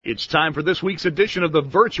It's time for this week's edition of the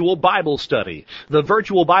Virtual Bible Study. The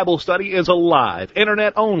Virtual Bible Study is a live,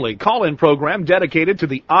 internet-only call-in program dedicated to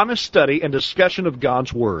the honest study and discussion of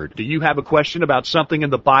God's Word. Do you have a question about something in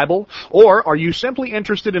the Bible? Or are you simply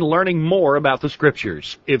interested in learning more about the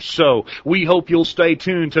Scriptures? If so, we hope you'll stay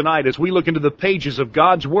tuned tonight as we look into the pages of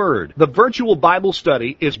God's Word. The Virtual Bible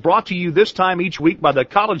Study is brought to you this time each week by the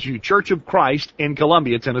College View Church of Christ in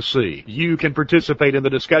Columbia, Tennessee. You can participate in the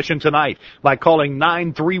discussion tonight by calling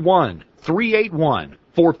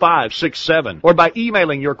 931-381-4567 or by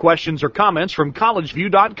emailing your questions or comments from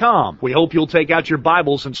collegeview.com. We hope you'll take out your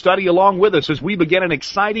Bibles and study along with us as we begin an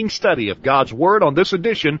exciting study of God's Word on this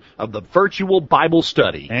edition of the Virtual Bible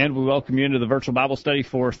Study. And we welcome you into the Virtual Bible Study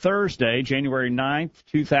for Thursday, January 9th,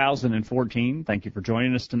 2014. Thank you for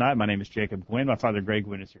joining us tonight. My name is Jacob Gwynn. My father, Greg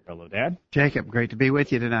Gwynn, is here. Hello, Dad. Jacob, great to be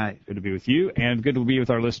with you tonight. Good to be with you, and good to be with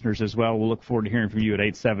our listeners as well. We'll look forward to hearing from you at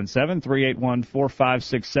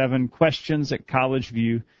 877-381-4567, questions at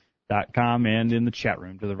collegeview.com, and in the chat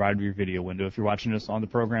room to the right of your video window if you're watching us on the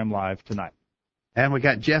program live tonight. And we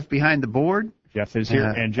got Jeff behind the board. Jeff is here,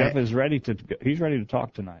 and Jeff is ready to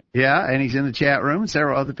talk tonight. Yeah, and he's in the chat room.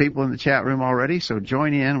 Several other people in the chat room already, so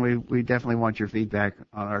join in. We definitely want your feedback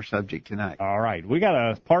on our subject tonight. All right. We got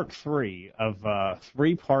a part 3 of a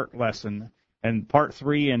 3-part lesson, and part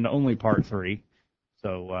 3 and only part 3.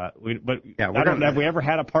 So, have we ever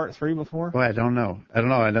had a part 3 before? Well, I don't know. I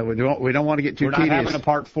know we don't want to get too tedious. We're not having a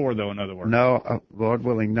part 4, though, in other words. No, Lord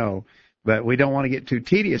willing, no. But we don't want to get too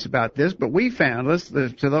tedious about this. But we found,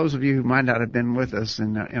 to those of you who might not have been with us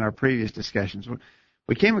in our previous discussions,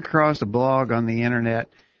 we came across a blog on the internet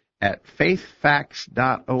at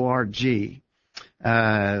faithfacts.org.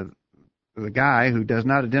 The guy who does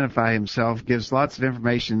not identify himself gives lots of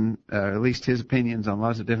information, at least his opinions on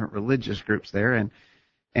lots of different religious groups there.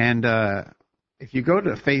 And if you go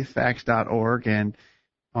to faithfacts.org and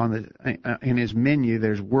in his menu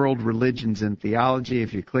there's World Religions and Theology.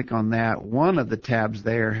 If you click on that, one of the tabs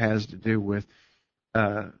there has to do with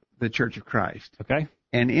the Church of Christ. Okay.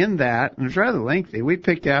 And in that, and it's rather lengthy, we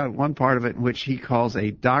picked out one part of it in which he calls a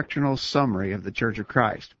doctrinal summary of the Church of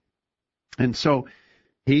Christ. And so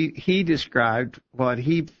he described what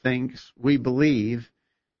he thinks we believe,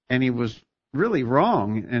 and he was really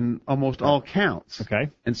wrong in almost all counts. Okay.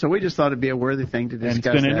 And so we just thought it'd be a worthy thing to discuss. And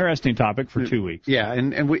it's been an interesting topic for 2 weeks. Yeah,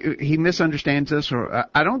 and he misunderstands us, or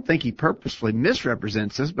I don't think he purposefully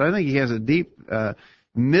misrepresents us, but I think he has a deep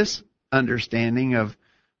misunderstanding of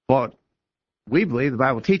what we believe the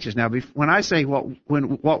Bible teaches. Now, when I say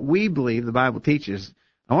what we believe the Bible teaches,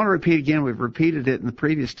 I want to repeat again. We've repeated it in the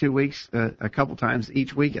previous 2 weeks, a couple times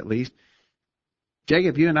each week at least.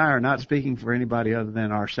 Jacob, you and I are not speaking for anybody other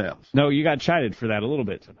than ourselves. No, you got chided for that a little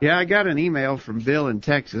bit tonight. Yeah, I got an email from Bill in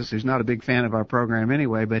Texas, who's not a big fan of our program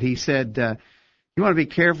anyway, but he said, you want to be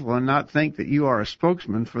careful and not think that you are a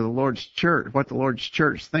spokesman for the Lord's church, what the Lord's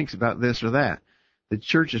church thinks about this or that. The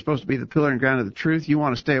church is supposed to be the pillar and ground of the truth. You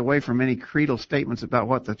want to stay away from any creedal statements about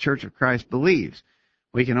what the Church of Christ believes.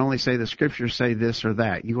 We can only say the Scriptures say this or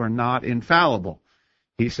that. You are not infallible.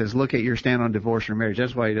 He says, look at your stand on divorce or marriage.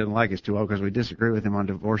 That's why he doesn't like us too well, because we disagree with him on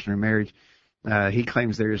divorce or marriage. He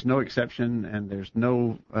claims there is no exception and there's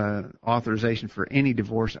no authorization for any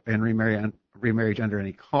divorce and remarriage under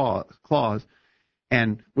any clause.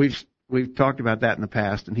 And we've talked about that in the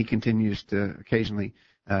past, and he continues to occasionally,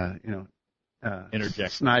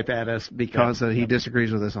 interject, snipe at us because he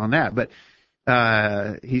disagrees with us on that. But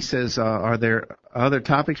he says, are there other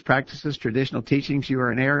topics, practices, traditional teachings you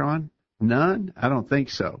are in error on? None? I don't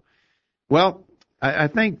think so. Well, I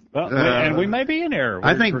think... and we may be in error.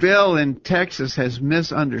 I think Bill in Texas has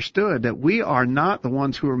misunderstood that we are not the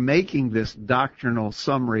ones who are making this doctrinal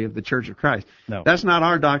summary of the Church of Christ. No. That's not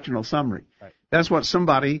our doctrinal summary. Right. That's what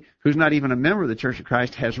somebody who's not even a member of the Church of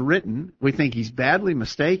Christ has written. We think he's badly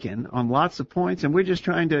mistaken on lots of points, and we're just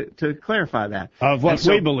trying to clarify that. Of what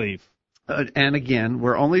we believe. And again,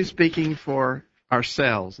 we're only speaking for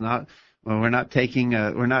ourselves, not... Well, we're not trying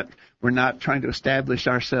to establish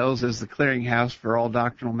ourselves as the clearinghouse for all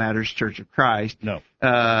doctrinal matters, Church of Christ. No.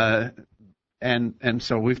 And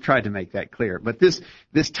so we've tried to make that clear. But this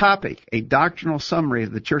topic, a doctrinal summary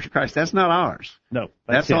of the Church of Christ, that's not ours. No.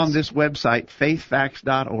 That's on this website,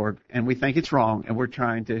 faithfacts.org, and we think it's wrong, and we're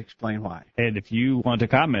trying to explain why. And if you want to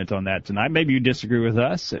comment on that tonight, maybe you disagree with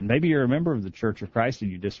us, and maybe you're a member of the Church of Christ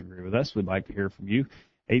and you disagree with us, we'd like to hear from you.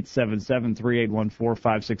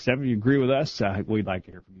 877-381-4567. If you agree with us, we'd like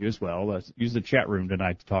to hear from you as well. Use the chat room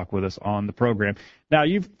tonight to talk with us on the program. Now,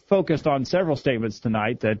 you've focused on several statements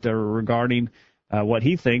tonight that are regarding what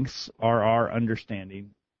he thinks are our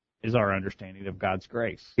understanding of God's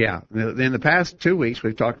grace. Yeah. In the past 2 weeks,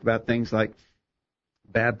 we've talked about things like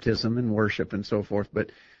baptism and worship and so forth.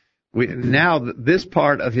 But this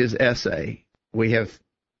part of his essay, we have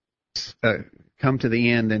come to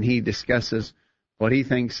the end, and he discusses what he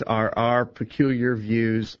thinks are our peculiar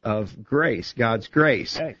views of grace, God's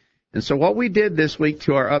grace. Okay. And so what we did this week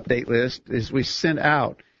to our update list is we sent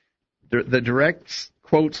out the direct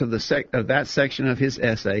quotes of that section of his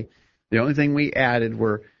essay. The only thing we added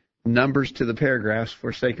were numbers to the paragraphs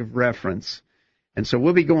for sake of reference. And so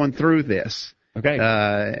we'll be going through this. Okay.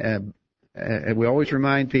 And we always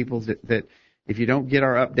remind people that if you don't get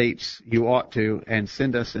our updates, you ought to, and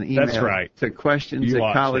send us an email. That's right. To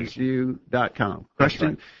questions@collegeview.com.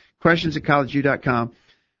 Questions@collegeview.com.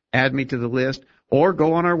 Add me to the list. Or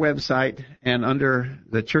go on our website and under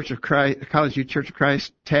the Church of Christ, College View Church of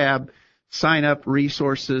Christ tab, sign up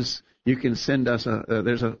resources. You can send us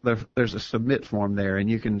there's a submit form there, and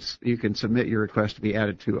you can submit your request to be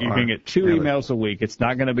added to our. You can get 2 emails a week. It's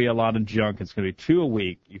not going to be a lot of junk. It's going to be 2 a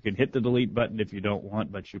week. You can hit the delete button if you don't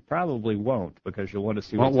want, but you probably won't because you'll want to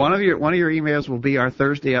see. Well, one of your emails will be our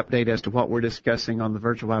Thursday update as to what we're discussing on the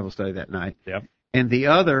virtual Bible study that night. Yep. And the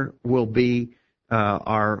other will be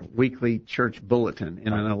our weekly church bulletin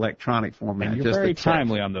in an electronic format. And you're very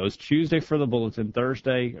timely on those. Tuesday for the bulletin,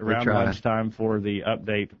 Thursday around lunchtime for the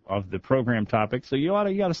update of the program topic. So you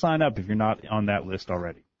got to sign up if you're not on that list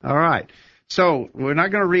already. All right. So we're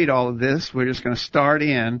not going to read all of this. We're just going to start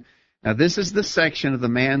in. Now, this is the section of the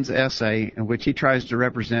man's essay in which he tries to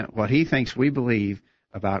represent what he thinks we believe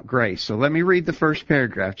about grace. So let me read the first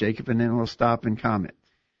paragraph, Jacob, and then we'll stop and comment.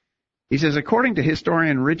 He says, according to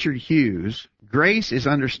historian Richard Hughes, grace is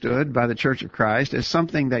understood by the Church of Christ as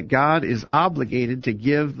something that God is obligated to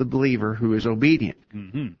give the believer who is obedient,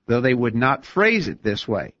 though they would not phrase it this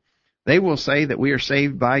way. They will say that we are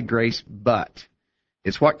saved by grace, but.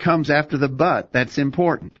 It's what comes after the but that's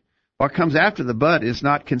important. What comes after the but is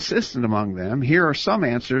not consistent among them. Here are some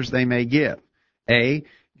answers they may give. A,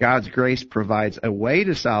 God's grace provides a way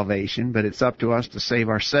to salvation, but it's up to us to save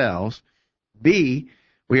ourselves. B,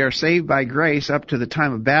 we are saved by grace up to the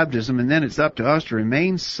time of baptism, and then it's up to us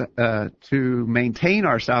to maintain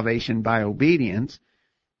our salvation by obedience.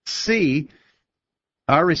 C,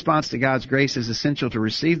 our response to God's grace is essential to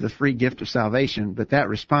receive the free gift of salvation, but that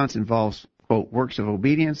response involves, quote, works of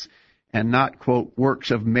obedience and not, quote, works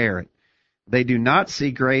of merit. They do not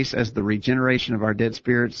see grace as the regeneration of our dead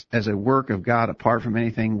spirits as a work of God apart from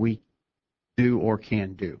anything we do or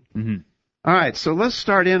can do. Mm-hmm. All right, so let's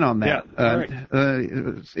start in on that. Yeah,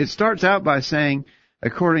 it starts out by saying,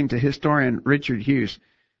 according to historian Richard Hughes,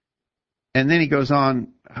 and then he goes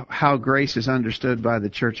on how grace is understood by the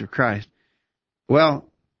Church of Christ. Well,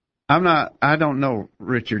 I don't know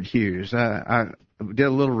Richard Hughes. I did a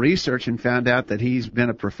little research and found out that he's been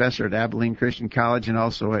a professor at Abilene Christian College and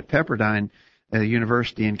also at Pepperdine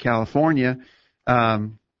University in California.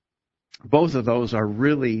 Both of those are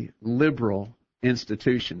really liberal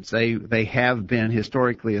institutions. They have been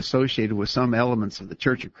historically associated with some elements of the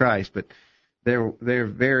Church of Christ, but they're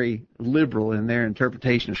very liberal in their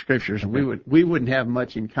interpretation of scriptures, and we wouldn't have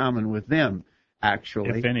much in common with them,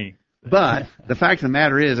 actually, if any. But the fact of the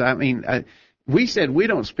matter is, we said we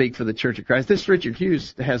don't speak for the Church of Christ. This Richard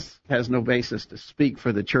Hughes has no basis to speak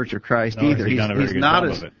for the Church of Christ either. He's not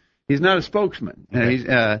a spokesman.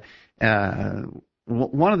 Okay.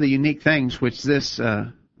 One of the unique things which this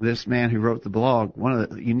man who wrote the blog, one of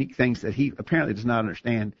the unique things that he apparently does not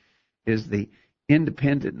understand is the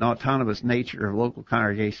independent and autonomous nature of local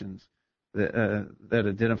congregations that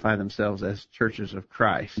identify themselves as churches of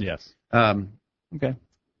Christ. Yes. Okay.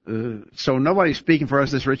 So nobody's speaking for us.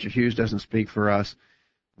 This Richard Hughes doesn't speak for us.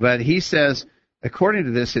 But he says, according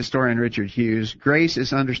to this historian Richard Hughes, grace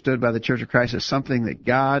is understood by the Church of Christ as something that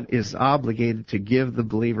God is obligated to give the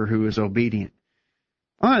believer who is obedient.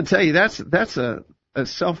 I want to tell you, that's a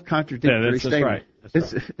self-contradictory statement.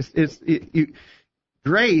 That's right.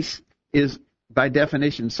 Grace is, by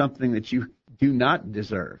definition, something that you do not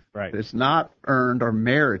deserve. Right. It's not earned or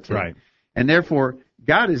merited. Right. And therefore,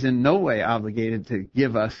 God is in no way obligated to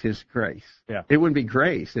give us His grace. Yeah. It wouldn't be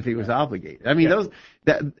grace if He was obligated. I mean,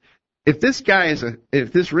 if this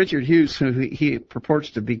Richard Hughes, who he purports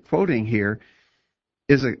to be quoting here,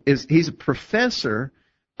 he's a professor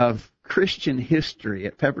of Christian history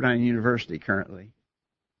at Pepperdine University currently.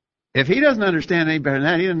 If he doesn't understand any better than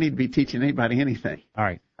that, he doesn't need to be teaching anybody anything. All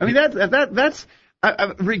right. I mean, that's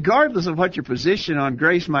regardless of what your position on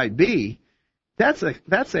grace might be, that's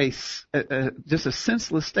just a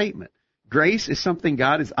senseless statement. Grace is something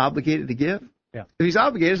God is obligated to give. Yeah. If He's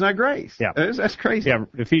obligated, it's not grace. Yeah. That's crazy. Yeah.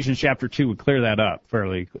 Ephesians chapter 2 would clear that up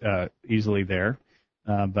fairly easily there.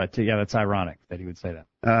 But that's ironic that he would say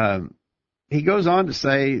that. he goes on to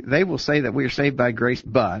say, they will say that we are saved by grace,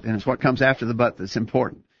 but, and it's what comes after the but that's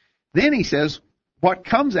important. Then he says, what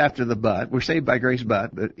comes after the but, we're saved by grace,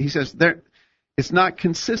 but he says it's not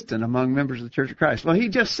consistent among members of the Church of Christ. Well, he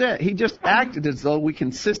just acted as though we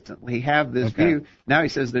consistently have this view. Now he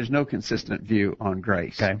says there's no consistent view on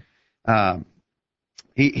grace. Okay.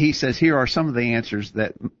 He says here are some of the answers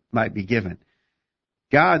that might be given.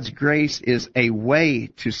 God's grace is a way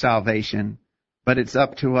to salvation, but it's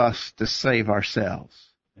up to us to save ourselves.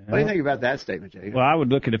 What do you think about that statement, Jay? Well, I would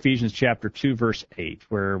look at Ephesians chapter 2, verse 8,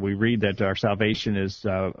 where we read that our salvation is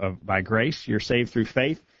by grace. You're saved through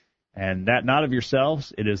faith, and that not of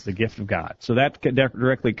yourselves, it is the gift of God. So that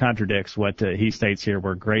directly contradicts what he states here,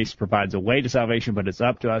 where grace provides a way to salvation, but it's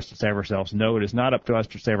up to us to save ourselves. No, it is not up to us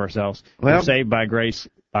to save ourselves. We're saved by grace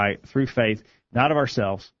through faith, not of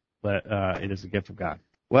ourselves, but it is the gift of God.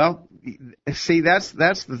 Well, see, that's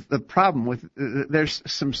the problem with there's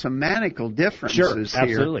some semantical differences here.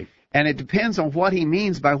 Absolutely. And it depends on what he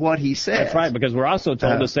means by what he says. That's right, because we're also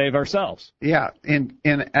told to save ourselves. Yeah, and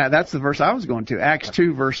that's the verse I was going to. Acts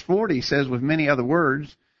 2, verse 40 says, with many other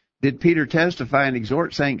words, did Peter testify and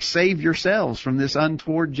exhort, saying, save yourselves from this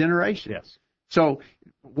untoward generation. Yes. So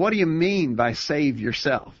what do you mean by save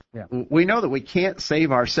yourself? Yeah. We know that we can't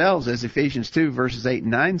save ourselves, as Ephesians 2, verses 8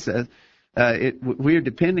 and 9 says. We are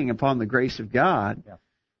depending upon the grace of God. Yeah.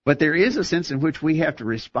 But there is a sense in which we have to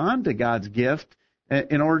respond to God's gift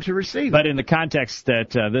in order to receive it. But in the context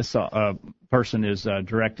that this person is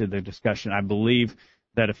directed the discussion, I believe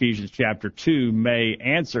that Ephesians chapter 2 may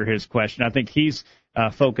answer his question. I think he's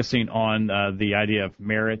focusing on the idea of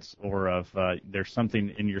merits or of there's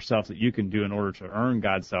something in yourself that you can do in order to earn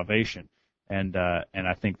God's salvation. And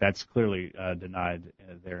I think that's clearly denied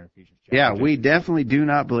there in Ephesians chapter 2. We definitely do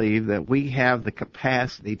not believe that we have the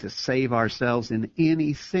capacity to save ourselves in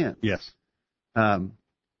any sense. Yes.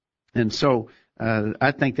 And so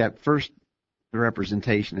I think that first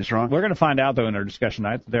representation is wrong. We're going to find out, though, in our discussion.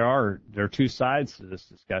 There are two sides to this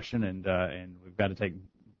discussion, and we've got to take.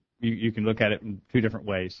 You can look at it in two different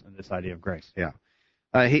ways in this idea of grace. Yeah.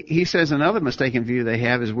 He says another mistaken view they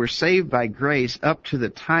have is we're saved by grace up to the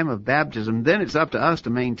time of baptism. Then it's up to us to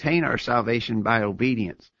maintain our salvation by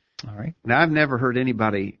obedience. All right. Now, I've never heard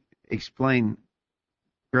anybody explain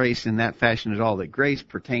grace in that fashion at all, that grace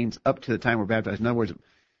pertains up to the time we're baptized. In other words,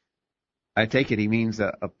 I take it he means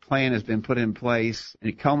that a plan has been put in place, and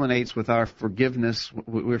it culminates with our forgiveness.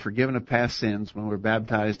 We're forgiven of past sins when we're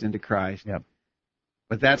baptized into Christ. Yep.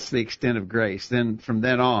 But that's the extent of grace. Then from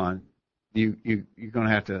then on, you're going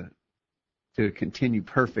to have to continue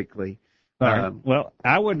perfectly. All right. Well,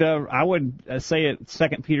 I would say it. 2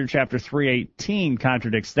 Peter chapter 3:18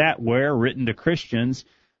 contradicts that, where written to Christians,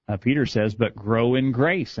 Peter says, "But grow in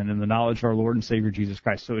grace and in the knowledge of our Lord and Savior Jesus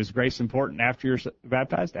Christ." So, is grace important after you're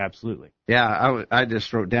baptized? Absolutely. Yeah, I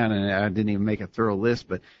just wrote down, and I didn't even make a thorough list,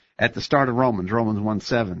 but at the start of Romans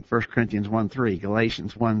 1:7, 1 Corinthians 1:3,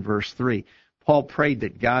 Galatians 1 verse 3. Paul prayed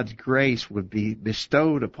that God's grace would be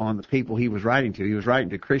bestowed upon the people he was writing to. He was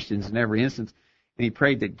writing to Christians in every instance, and he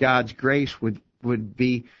prayed that God's grace would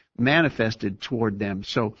be manifested toward them.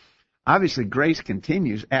 So, obviously, grace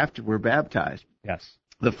continues after we're baptized. Yes.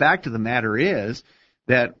 The fact of the matter is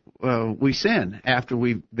that we sin after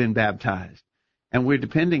we've been baptized, and we're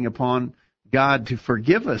depending upon God to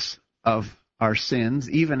forgive us of our sins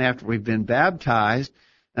even after we've been baptized.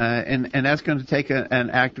 And that's going to take an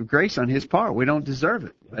act of grace on his part. We don't deserve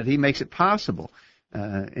it, but he makes it possible.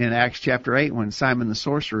 In Acts chapter 8, when Simon the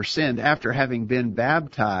sorcerer sinned after having been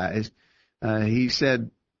baptized, he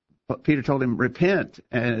said, Peter told him, repent,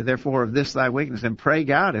 therefore of this thy weakness, and pray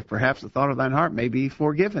God if perhaps the thought of thine heart may be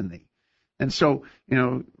forgiven thee. And so,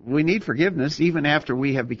 we need forgiveness even after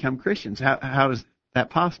we have become Christians. How is that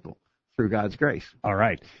possible? Through God's grace. All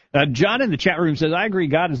right. John in the chat room says, I agree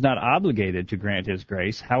God is not obligated to grant his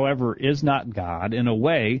grace. However, is not God, in a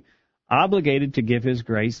way, obligated to give his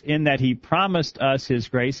grace in that he promised us his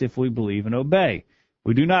grace if we believe and obey?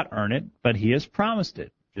 We do not earn it, but he has promised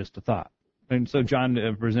it. Just a thought. And so John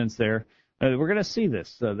presents there. We're going to see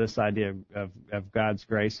this idea of God's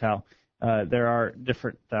grace, how there are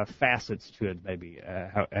different facets to it, maybe,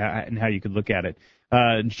 and how you could look at it.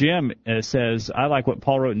 Jim says, I like what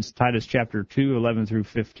Paul wrote in Titus chapter 2, 11 through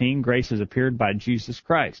 15. Grace has appeared by Jesus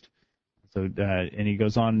Christ. So, and he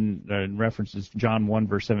goes on and references John 1,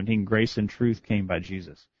 verse 17. Grace and truth came by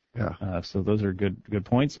Jesus. Yeah. So those are good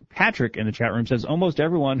points. Patrick in the chat room says, almost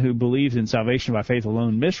everyone who believes in salvation by faith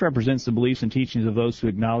alone misrepresents the beliefs and teachings of those who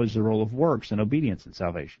acknowledge the role of works and obedience in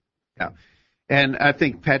salvation. Yeah. And I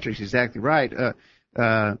think Patrick's exactly right.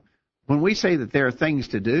 When we say that there are things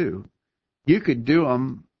to do, you could do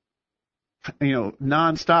them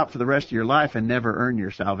nonstop for the rest of your life and never earn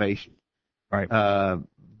your salvation. Right.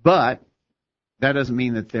 But that doesn't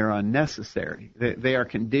mean that they're unnecessary. They are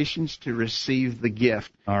conditions to receive the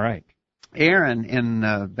gift. All right. Aaron in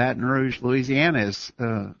Baton Rouge, Louisiana, is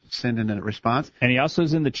sending a response. And he also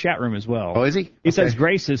is in the chat room as well. Oh, is he? He says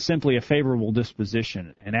grace is simply a favorable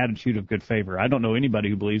disposition, an attitude of good favor. I don't know anybody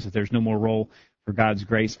who believes that there's no more role for God's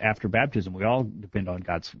grace after baptism. We all depend on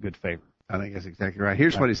God's good favor. I think that's exactly right.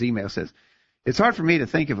 Here's what his email says. It's hard for me to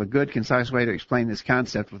think of a good, concise way to explain this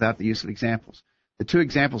concept without the use of examples. The two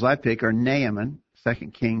examples I pick are Naaman, 2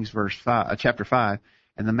 Kings chapter 5,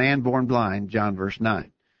 and the man born blind, John verse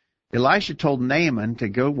 9. Elisha told Naaman to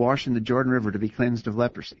go wash in the Jordan River to be cleansed of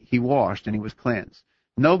leprosy. He washed and he was cleansed.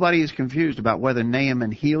 Nobody is confused about whether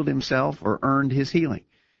Naaman healed himself or earned his healing.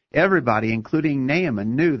 Everybody, including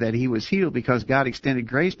Naaman, knew that he was healed because God extended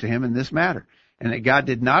grace to him in this matter, and that God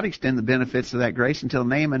did not extend the benefits of that grace until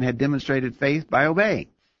Naaman had demonstrated faith by obeying.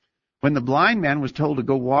 When the blind man was told to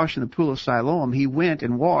go wash in the pool of Siloam, he went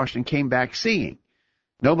and washed and came back seeing.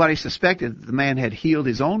 Nobody suspected that the man had healed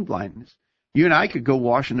his own blindness. You and I could go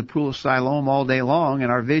wash in the pool of Siloam all day long,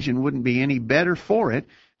 and our vision wouldn't be any better for it,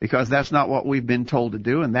 because that's not what we've been told to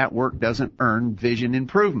do, and that work doesn't earn vision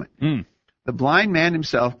improvement. The blind man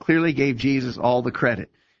himself clearly gave Jesus all the credit.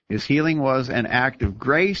 His healing was an act of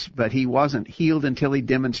grace, but he wasn't healed until he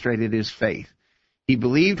demonstrated his faith. He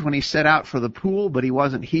believed when he set out for the pool, but he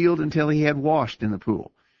wasn't healed until he had washed in the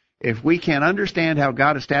pool. If we can understand how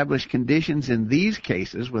God established conditions in these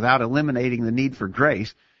cases without eliminating the need for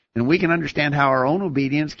grace, then we can understand how our own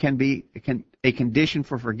obedience can be a condition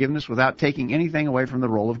for forgiveness without taking anything away from the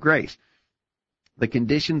role of grace. The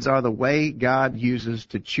conditions are the way God uses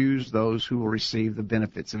to choose those who will receive the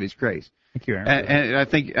benefits of his grace. Thank you, Aaron. And I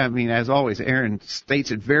think, as always, Aaron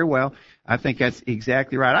states it very well. I think that's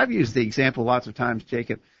exactly right. I've used the example lots of times,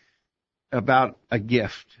 Jacob, about a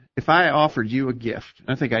gift. If I offered you a gift,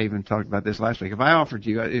 I think I even talked about this last week. If I offered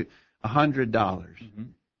you $100,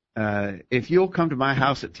 if you'll come to my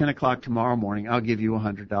house at 10 o'clock tomorrow morning, I'll give you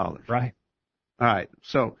 $100. Right. All right.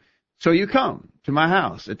 So you come to my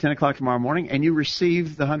house at 10 o'clock tomorrow morning and you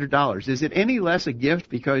receive the $100. Is it any less a gift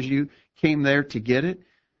because you came there to get it?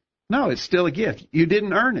 No, it's still a gift. You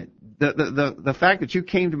didn't earn it. The fact that you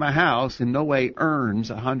came to my house in no way earns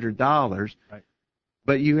 $100. Right.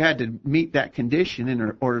 But you had to meet that condition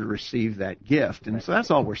in order to receive that gift. And so that's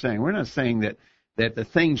all we're saying. We're not saying that the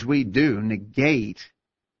things we do negate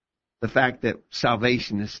the fact that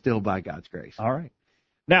salvation is still by God's grace. All right.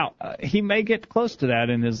 Now, he may get close to that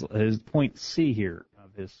in his point C here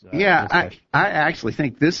of his I actually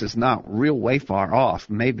think this is not real way far off.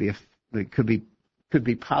 Maybe if it could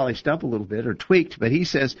be polished up a little bit or tweaked. But he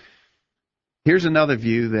says, here's another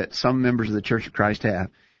view that some members of the Church of Christ have.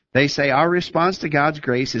 They say our response to God's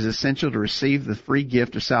grace is essential to receive the free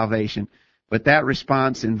gift of salvation, but that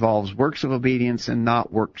response involves works of obedience and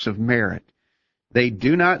not works of merit. They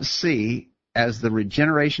do not see as the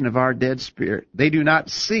regeneration of our dead spirit. They do not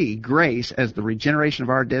see grace as the regeneration of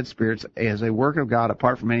our dead spirits as a work of God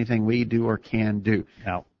apart from anything we do or can do.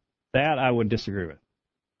 Now, that I would disagree with.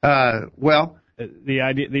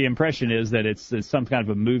 The impression is that it's some kind of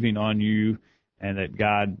a moving on you, and that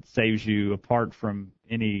God saves you apart from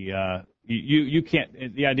any. You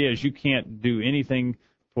can't. The idea is you can't do anything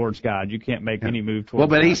towards God. You can't make any move towards. Well,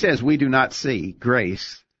 but God. He says we do not see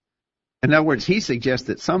grace. In other words, he suggests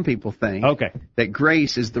that some people think that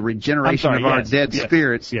grace is the regeneration of our dead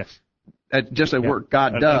spirits. Yes. Just a work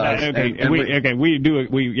God does.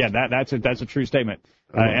 That's a true statement.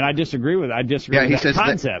 And I disagree with that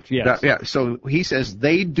concept. So he says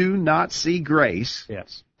they do not see grace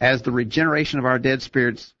as the regeneration of our dead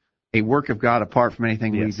spirits, a work of God apart from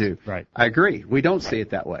anything we do. Right. I agree. We don't see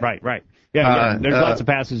it that way. Right. Yeah. There's lots of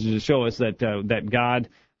passages to show us that God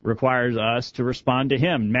requires us to respond to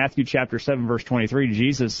him. Matthew chapter 7, verse 23,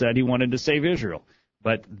 Jesus said he wanted to save Israel,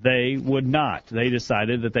 but they would not. They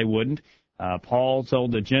decided that they wouldn't. Paul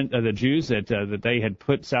told the Jews that they had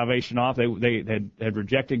put salvation off. They had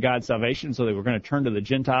rejected God's salvation, so they were going to turn to the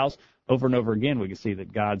Gentiles. Over and over again, we can see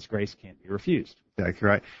that God's grace can't be refused. That's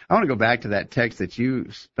right. I want to go back to that text that you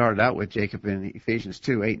started out with, Jacob, in Ephesians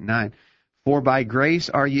 2, 8 and 9. For by grace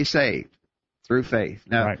are ye saved, through faith.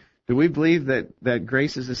 Now, do we believe that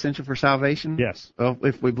grace is essential for salvation? Yes. Well,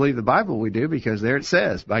 if we believe the Bible, we do, because there it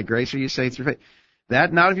says, by grace are you saved through faith.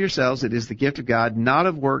 That not of yourselves, it is the gift of God, not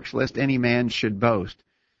of works, lest any man should boast.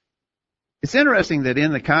 It's interesting that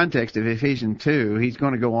in the context of Ephesians 2, he's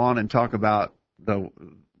going to go on and talk about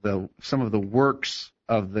some of the works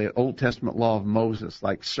of the Old Testament law of Moses,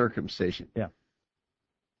 like circumcision. Yeah.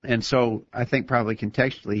 And so I think probably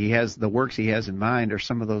contextually he has the works he has in mind are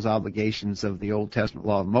some of those obligations of the Old Testament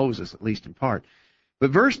law of Moses, at least in part. But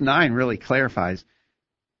verse 9 really clarifies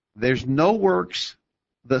there's no works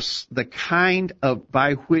the kind of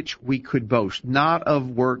by which we could boast, not of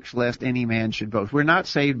works lest any man should boast. We're not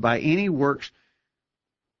saved by any works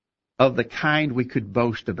of the kind we could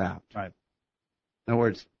boast about. Right. In other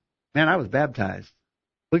words, man, I was baptized.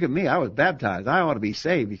 Look at me, I was baptized. I ought to be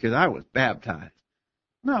saved because I was baptized.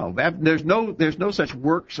 No, there's no such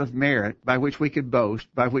works of merit by which we could boast,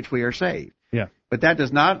 by which we are saved. Yeah. But that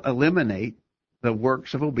does not eliminate the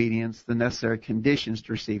works of obedience, the necessary conditions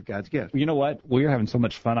to receive God's gift. You know what? We're having so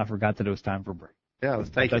much fun, I forgot that it was time for a break. Yeah,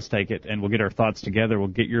 let's take it, and we'll get our thoughts together. We'll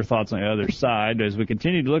get your thoughts on the other side as we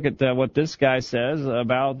continue to look at what this guy says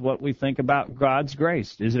about what we think about God's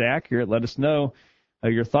grace. Is it accurate? Let us know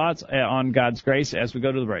your thoughts on God's grace as we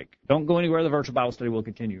go to the break. Don't go anywhere. The virtual Bible study will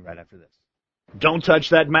continue right after this. Don't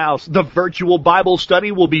touch that mouse. The virtual Bible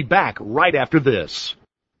study will be back right after this.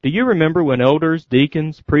 Do you remember when elders,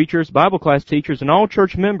 deacons, preachers, Bible class teachers, and all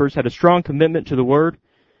church members had a strong commitment to the Word?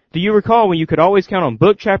 Do you recall when you could always count on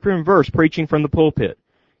book, chapter, and verse preaching from the pulpit?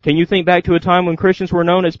 Can you think back to a time when Christians were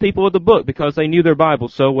known as people of the book because they knew their Bible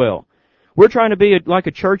so well? We're trying to be like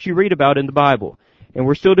a church you read about in the Bible, and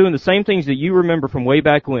we're still doing the same things that you remember from way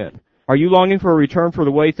back when. Are you longing for a return for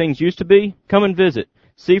the way things used to be? Come and visit.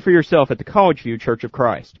 See for yourself at the College View Church of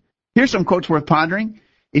Christ. Here's some quotes worth pondering.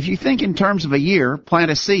 If you think in terms of a year,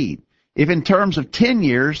 plant a seed. If in terms of 10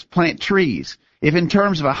 years, plant trees. If in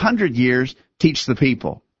terms of 100 years, teach the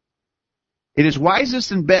people. It is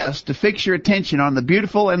wisest and best to fix your attention on the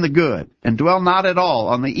beautiful and the good, and dwell not at all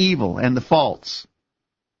on the evil and the false.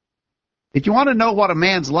 If you want to know what a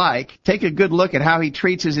man's like, take a good look at how he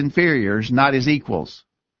treats his inferiors, not his equals.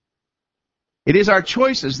 It is our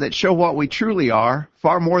choices that show what we truly are,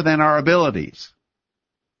 far more than our abilities.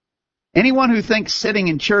 Anyone who thinks sitting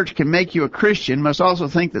in church can make you a Christian must also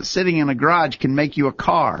think that sitting in a garage can make you a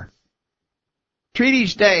car. Treat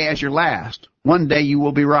each day as your last. One day you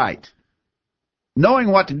will be right. Knowing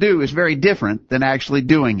what to do is very different than actually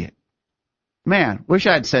doing it. Man, wish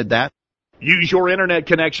I'd said that. Use your internet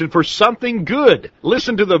connection for something good.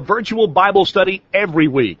 Listen to the virtual Bible study every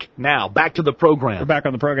week. Now, back to the program. We're back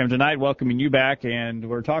on the program tonight, welcoming you back, and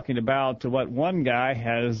we're talking about what one guy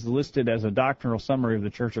has listed as a doctrinal summary of the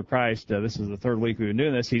Church of Christ. This is the third week we've been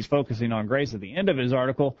doing this. He's focusing on grace at the end of his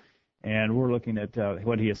article, and we're looking at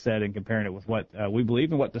what he has said and comparing it with what we believe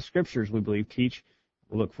and what the Scriptures we believe teach.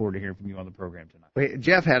 We'll look forward to hearing from you on the program tonight. Wait,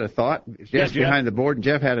 Jeff had a thought. Jeff's behind the board, and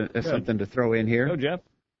Jeff had something to throw in here. Go, Jeff.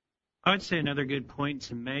 I would say another good point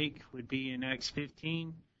to make would be in Acts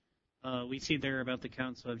 15. We see there about the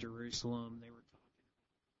Council of Jerusalem. They were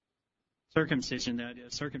talking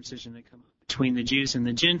circumcision that come up between the Jews and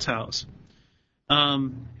the Gentiles.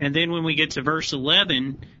 And then when we get to verse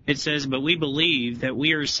 11, it says, "But we believe that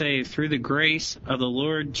we are saved through the grace of the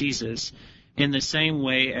Lord Jesus in the same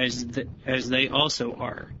way as they also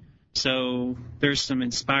are." So there's some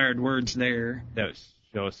inspired words there.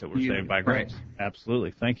 Show us that we're saved by grace. Right.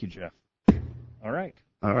 Absolutely. Thank you, Jeff. All right.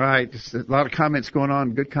 All right. Just a lot of comments going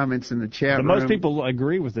on. Good comments in the chat room. Most people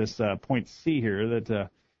agree with this point C here,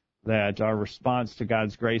 that our response to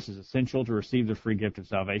God's grace is essential to receive the free gift of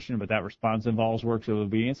salvation, but that response involves works of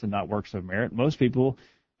obedience and not works of merit. Most people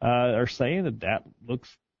are saying that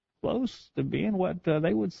looks close to being what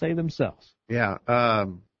they would say themselves. Yeah.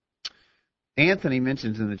 Anthony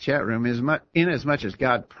mentions in the chat room, inasmuch as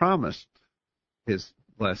God promised His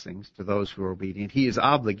blessings to those who are obedient, He is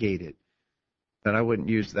obligated. But I wouldn't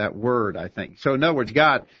use that word, I think. So in other words,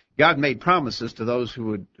 God made promises to those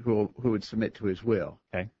who would submit to His will.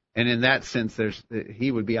 Okay. And in that sense,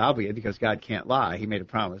 He would be obligated because God can't lie. He made a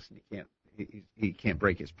promise, and He can't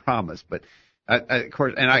break His promise. But of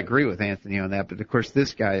course, and I agree with Anthony on that. But of course,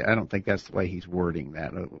 this guy, I don't think that's the way he's wording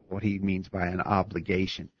that. What he means by an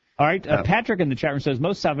obligation. All right. Patrick in the chat room says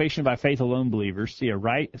most salvation by faith alone believers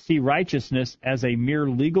see righteousness as a mere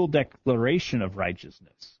legal declaration of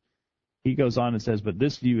righteousness. He goes on and says, but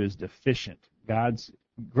this view is deficient. God's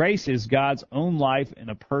grace is God's own life in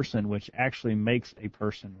a person, which actually makes a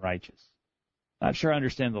person righteous. Not sure I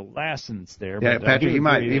understand the last sentence there. Yeah, but, Patrick, you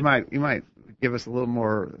might give us a little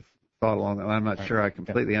more thought along that line. I'm not sure I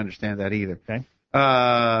completely understand that either. Okay.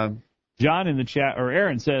 John in the chat, or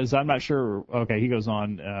Aaron says, I'm not sure. Okay, he goes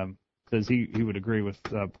on, says he would agree with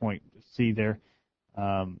point C there.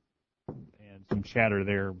 And some chatter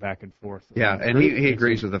there back and forth. Yeah, and he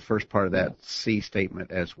agrees with the first part of that C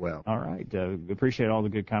statement as well. All right. Appreciate all the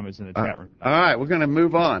good comments in the chat room. All right, we're going to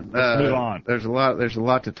move on. Let's move on. There's a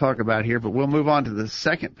lot to talk about here, but we'll move on to the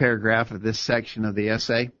second paragraph of this section of the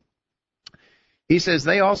essay. He says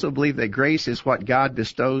they also believe that grace is what God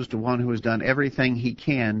bestows to one who has done everything he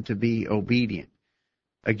can to be obedient.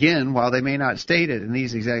 Again, while they may not state it in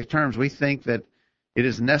these exact terms, we think that it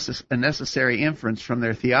is a necessary inference from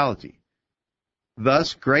their theology.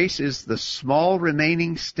 Thus, grace is the small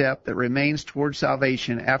remaining step that remains toward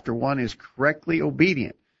salvation after one is correctly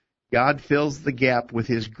obedient. God fills the gap with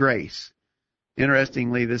his grace.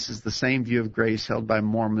 Interestingly, this is the same view of grace held by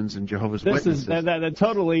Mormons and Jehovah's Witnesses. This is that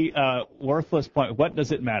totally worthless point. What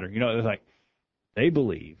does it matter? It's like they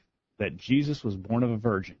believe that Jesus was born of a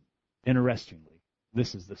virgin. Interestingly,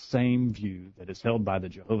 this is the same view that is held by the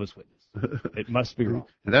Jehovah's Witnesses. It must be wrong.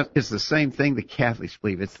 It's the same thing the Catholics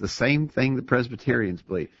believe. It's the same thing the Presbyterians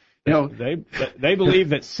believe. They believe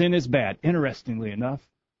that sin is bad. Interestingly enough,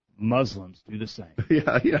 Muslims do the same.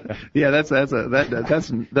 Yeah.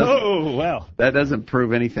 That doesn't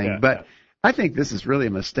prove anything. Yeah, but I think this is really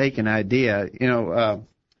a mistaken idea.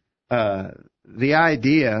 The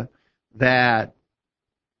idea that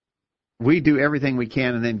we do everything we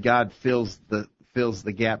can and then God fills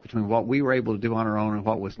the gap between what we were able to do on our own and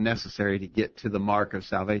what was necessary to get to the mark of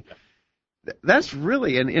salvation. That's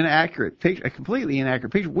really an inaccurate picture, a completely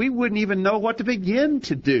inaccurate picture. We wouldn't even know what to begin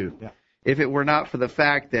to do if it were not for the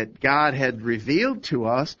fact that God had revealed to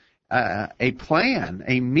us a plan,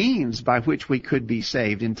 a means by which we could be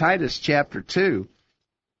saved. In Titus chapter 2,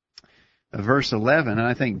 verse 11, and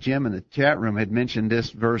I think Jim in the chat room had mentioned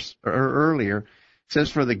this verse earlier, it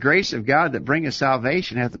says, "For the grace of God that bringeth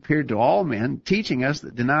salvation hath appeared to all men, teaching us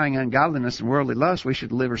that denying ungodliness and worldly lust, we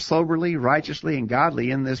should live soberly, righteously, and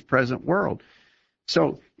godly in this present world."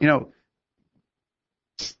 So,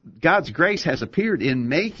 God's grace has appeared in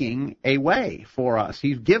making a way for us.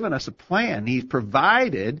 He's given us a plan. He's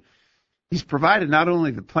provided not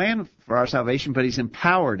only the plan for our salvation, but He's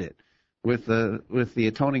empowered it with the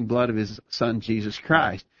atoning blood of His Son Jesus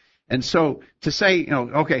Christ. And so to say,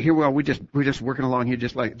 okay, here we are, we're just working along here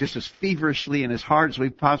just as feverishly and as hard as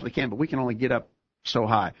we possibly can, but we can only get up so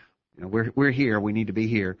high. We're here, we need to be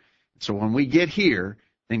here. So when we get here,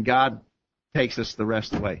 then God takes us the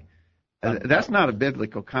rest of the way. That's not a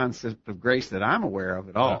biblical concept of grace that I'm aware of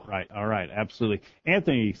at all. All right, absolutely.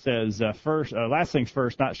 Anthony says, last things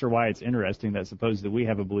first, not sure why it's interesting that supposedly we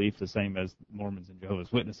have a belief the same as Mormons and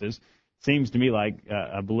Jehovah's Witnesses. Seems to me like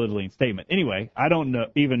a belittling statement. Anyway, I don't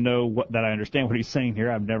even know that I understand what he's saying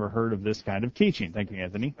here. I've never heard of this kind of teaching. Thank you,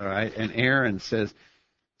 Anthony. All right, and Aaron says,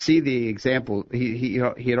 see the example, he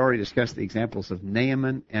had already discussed the examples of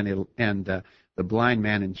Naaman and the blind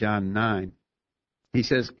man in John 9. He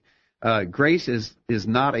says, grace is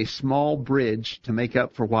not a small bridge to make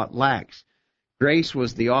up for what lacks. Grace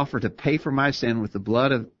was the offer to pay for my sin with the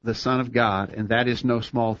blood of the Son of God, and that is no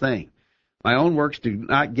small thing. My own works do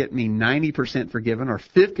not get me 90% forgiven or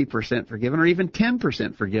 50% forgiven or even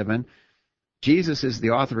 10% forgiven. Jesus is the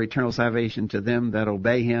author of eternal salvation to them that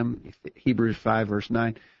obey Him. Hebrews 5, verse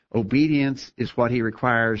 9. Obedience is what He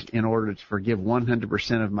requires in order to forgive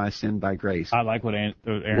 100% of my sin by grace. I like what Aaron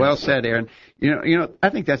Well said, Aaron. I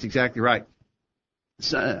think that's exactly right.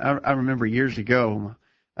 So, I remember years ago,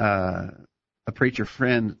 a preacher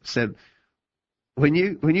friend said, when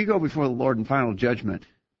you go before the Lord in final judgment,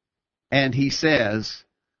 and He says,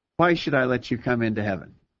 "Why should I let you come into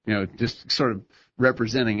heaven?" Just sort of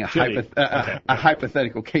representing a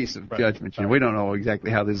hypothetical case of judgment. We don't know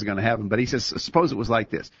exactly how this is going to happen, but he says, suppose it was like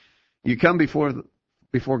this: you come before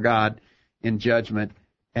God in judgment,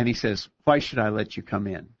 and He says, "Why should I let you come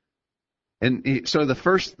in?" And so the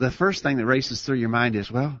first thing that races through your mind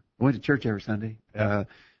is, well, I went to church every Sunday. I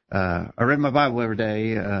read my Bible every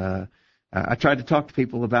day. I tried to talk to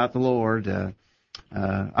people about the Lord.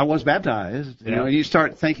 I was baptized. And you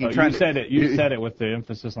start thinking. You said it with the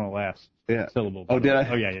emphasis on the last syllable. Oh, did I?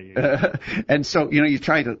 Oh, yeah. And so you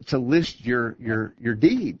try to list your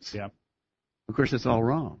deeds. Yeah. Of course, it's all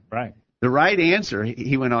wrong. Right. The right answer,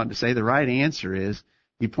 he went on to say, the right answer is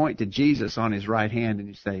you point to Jesus on His right hand and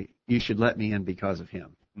you say, "You should let me in because of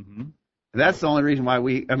Him." Mm-hmm. That's the only reason why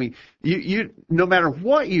you no matter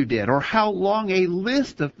what you did or how long a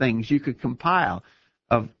list of things you could compile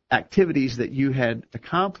of activities that you had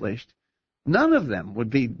accomplished, none of them would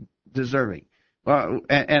be deserving.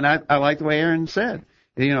 And I like the way Aaron said,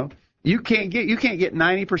 you can't get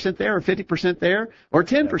 90% there or 50% there or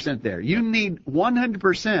 10% there. You need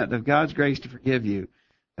 100% of God's grace to forgive you.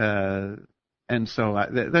 And so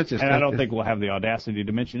that's just. And I don't think we'll have the audacity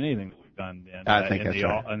to mention anything that we've done. I think that's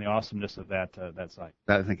right. And the awesomeness of that site.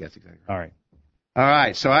 I think that's exactly right. All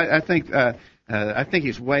right. So I think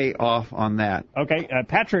he's way off on that. Okay.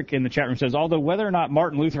 Patrick in the chat room says, although whether or not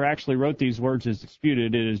Martin Luther actually wrote these words is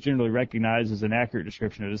disputed, it is generally recognized as an accurate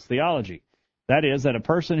description of his theology. That is, that a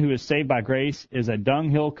person who is saved by grace is a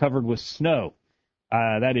dunghill covered with snow.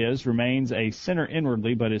 That is, remains a sinner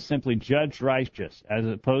inwardly, but is simply judged righteous. As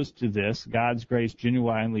opposed to this, God's grace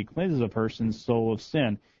genuinely cleanses a person's soul of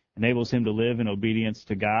sin, enables him to live in obedience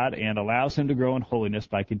to God, and allows him to grow in holiness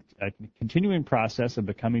by a continuing process of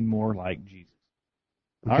becoming more like Jesus.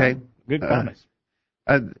 Okay. All right. Good comments.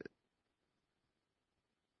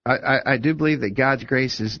 I do believe that God's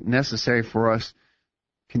grace is necessary for us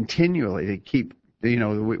continually to keep. We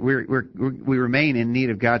remain in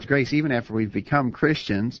need of God's grace even after we've become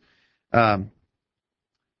Christians.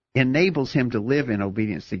 Enables him to live in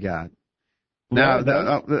obedience to God. Now,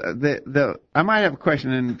 I might have a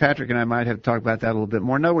question, and Patrick and I might have to talk about that a little bit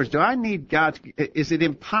more. In other words, do I need God's? Is it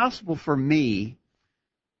impossible for me?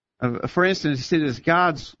 For instance, it is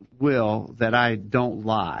God's will that I don't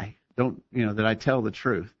lie, that I tell the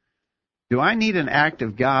truth. Do I need an act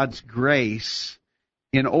of God's grace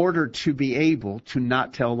in order to be able to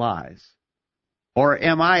not tell lies? Or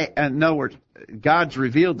am I, in other words, God's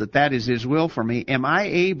revealed that is His will for me. Am I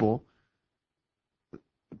able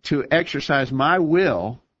to exercise my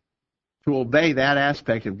will to obey that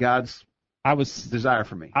aspect of God's desire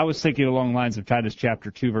for me? I was thinking along the lines of Titus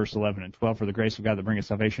chapter 2, verse 11 and 12, for the grace of God that bringeth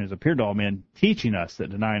salvation has appeared to all men, teaching us that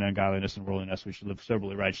denying ungodliness and worldliness, we should live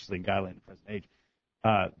soberly, righteously, and godly in the present age.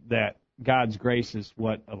 That God's grace is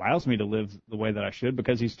what allows me to live the way that I should,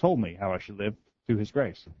 because He's told me how I should live through His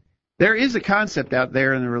grace. There is a concept out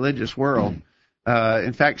there in the religious world.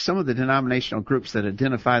 In fact, some of the denominational groups that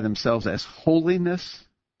identify themselves as holiness,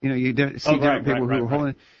 you see different people who are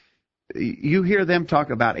holy. You hear them talk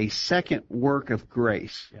about a second work of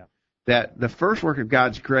grace. Yeah. That the first work of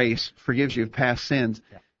God's grace forgives you of past sins.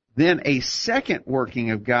 Yeah. Then a second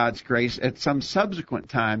working of God's grace at some subsequent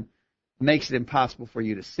time makes it impossible for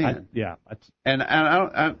you to sin. And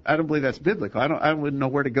I don't believe that's biblical. I wouldn't know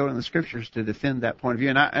where to go in the scriptures to defend that point of view.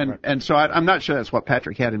 And so I'm not sure that's what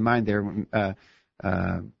Patrick had in mind there.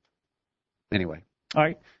 Anyway. All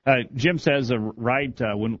right. Jim says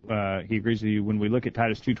when he agrees with you. When we look at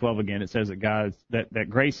Titus 2:12 again, it says that that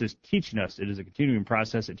grace is teaching us. It is a continuing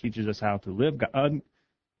process. It teaches us how to live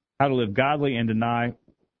godly and deny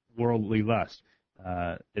worldly lust.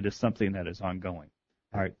 It is something that is ongoing.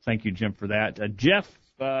 All right. Thank you, Jim, for that. Jeff,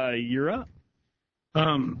 you're up.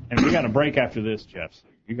 And we got a break after this, Jeff. So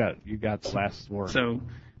you got the last word. So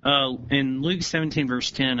in Luke 17,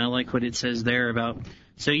 verse 10, I like what it says there about,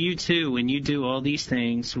 so you too, when you do all these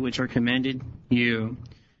things which are commanded you,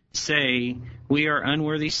 say, we are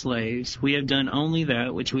unworthy slaves. We have done only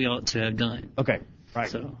that which we ought to have done. Okay. Right.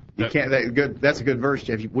 So you can't. That's a good verse,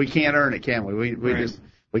 Jeff. We can't earn it, can we?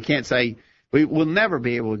 We can't say. We'll never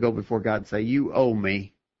be able to go before God and say, you owe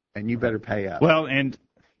me, and you better pay up. Well, and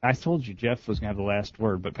I told you Jeff was going to have the last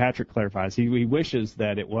word, but Patrick clarifies. He wishes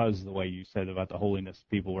that it was the way you said about the holiness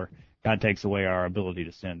people, where God takes away our ability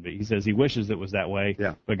to sin. But he says he wishes it was that way,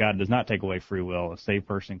 but God does not take away free will. A saved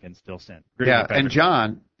person can still sin. And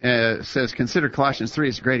John says, consider Colossians 3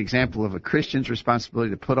 as a great example of a Christian's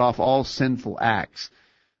responsibility to put off all sinful acts.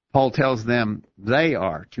 Paul tells them they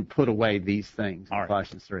are to put away these things in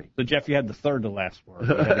Colossians 3. So, Jeff, you had the third to last word. We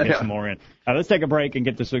had to get some more in. Let's take a break and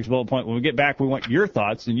get this week's bullet point. When we get back, we want your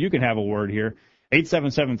thoughts, and you can have a word here.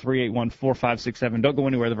 877-381-4567. Don't go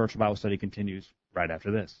anywhere. The virtual Bible study continues right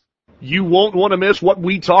after this. You won't want to miss what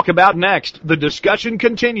we talk about next. The discussion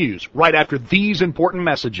continues right after these important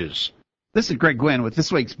messages. This is Greg Gwynn with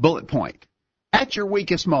this week's bullet point. At your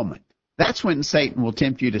weakest moment, that's when Satan will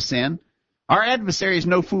tempt you to sin. Our adversary is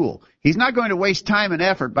no fool. He's not going to waste time and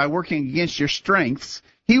effort by working against your strengths.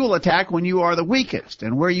 He will attack when you are the weakest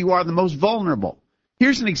and where you are the most vulnerable.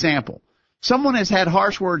 Here's an example. Someone has had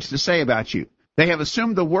harsh words to say about you. They have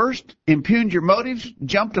assumed the worst, impugned your motives,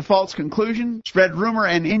 jumped to false conclusions, spread rumor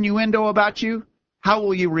and innuendo about you. How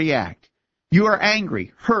will you react? You are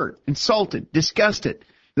angry, hurt, insulted, disgusted.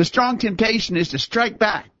 The strong temptation is to strike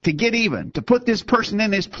back, to get even, to put this person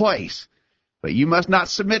in his place. But you must not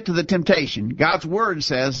submit to the temptation. God's word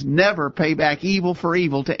says, never pay back evil for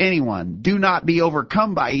evil to anyone. Do not be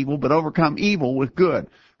overcome by evil, but overcome evil with good.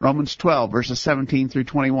 Romans 12, verses 17 through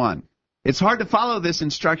 21. It's hard to follow this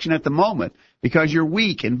instruction at the moment because you're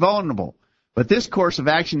weak and vulnerable. But this course of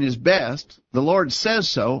action is best. The Lord says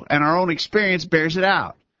so, and our own experience bears it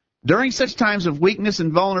out. During such times of weakness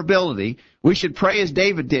and vulnerability, we should pray as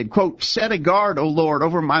David did, quote, set a guard, O Lord,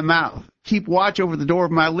 over my mouth. Keep watch over the door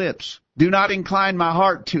of my lips. Do not incline my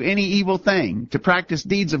heart to any evil thing, to practice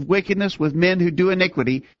deeds of wickedness with men who do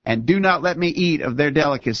iniquity, and do not let me eat of their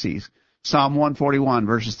delicacies. Psalm 141,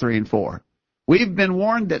 verses 3 and 4. We've been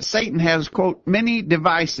warned that Satan has, quote, many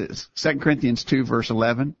devices, 2 Corinthians 2, verse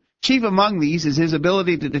 11. Chief among these is his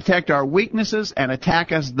ability to detect our weaknesses and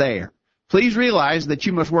attack us there. Please realize that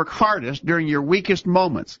you must work hardest during your weakest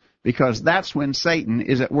moments, because that's when Satan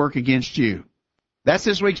is at work against you. That's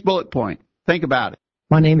this week's bullet point. Think about it.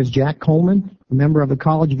 My name is Jack Coleman, a member of the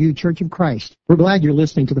College View Church of Christ. We're glad you're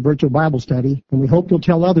listening to the virtual Bible study, and we hope you'll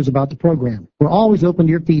tell others about the program. We're always open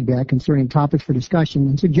to your feedback concerning topics for discussion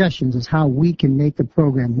and suggestions as how we can make the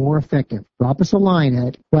program more effective. Drop us a line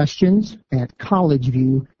at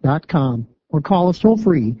questions@collegeview.com or call us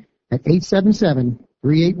toll-free at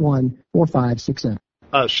 877-381-4567.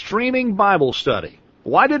 A streaming Bible study.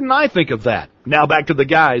 Why didn't I think of that? Now back to the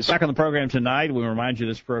guys. Back on the program tonight, we remind you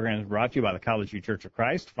this program is brought to you by the College View Church of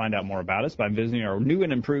Christ. Find out more about us by visiting our new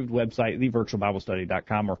and improved website,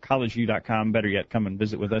 thevirtualbiblestudy.com or collegeview.com. Better yet, come and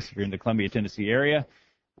visit with us if you're in the Columbia, Tennessee area.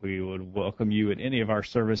 We would welcome you at any of our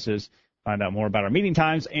services. Find out more about our meeting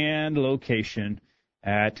times and location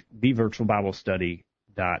at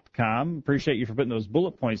thevirtualbiblestudy.com. Appreciate you for putting those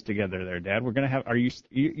bullet points together there, Dad. We're going to have,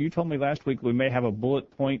 you told me last week we may have a bullet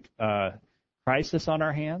point crisis on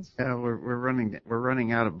our hands. Yeah, we're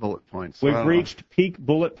running out of bullet points. We've reached peak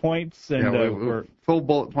bullet points, and we're full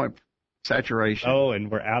bullet point saturation. Oh,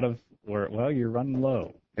 and we're out of. You're running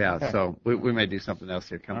low. Yeah, okay. So we may do something else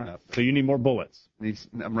here coming up. So you need more bullets.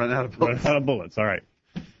 I'm running out of bullets. Running out of bullets. All right.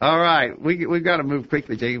 All right, we've got to move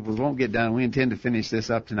quickly, Jacob. We won't get done. We intend to finish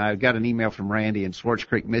this up tonight. I've got an email from Randy in Swartz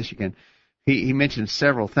Creek, Michigan. He mentioned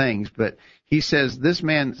several things, but he says this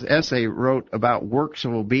man's essay wrote about works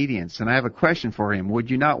of obedience, and I have a question for him. Would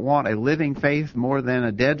you not want a living faith more than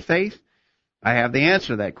a dead faith? I have the answer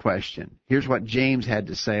to that question. Here's what James had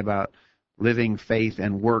to say about living faith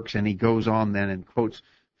and works, and he goes on then and quotes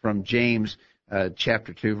from James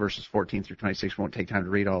chapter 2, verses 14 through 26. Won't take time to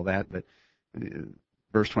read all that, but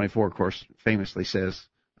verse 24, of course, famously says,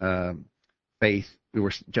 faith, we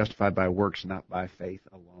were justified by works, not by faith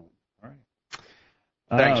alone.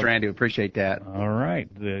 Thanks, Randy. Appreciate that. All right.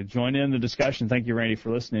 Join in the discussion. Thank you, Randy,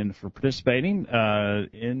 for listening and for participating.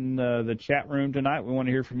 In the chat room tonight, we want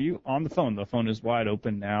to hear from you on the phone. The phone is wide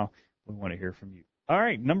open now. We want to hear from you. All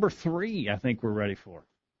right. Number 3, I think we're ready for.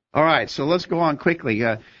 All right. So let's go on quickly.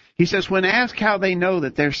 He says, when asked how they know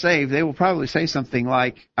that they're saved, they will probably say something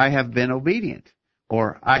like, I have been obedient,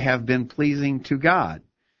 or I have been pleasing to God.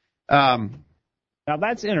 Now,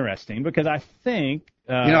 that's interesting because I think...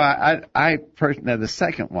 I personally, the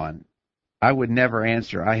second one, I would never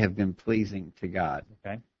answer, I have been pleasing to God.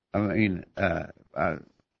 Okay. I mean,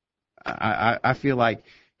 I feel like,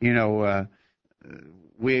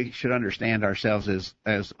 we should understand ourselves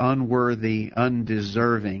as unworthy,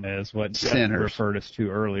 undeserving as what sinners. Referred us to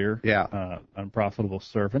earlier. Yeah. Unprofitable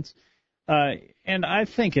servants. And I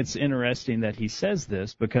think it's interesting that he says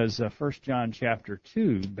this because 1 John chapter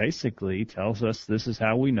 2 basically tells us this is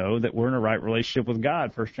how we know that we're in a right relationship with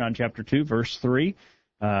God. 1 John chapter 2, verse 3.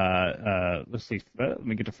 Let's see. Let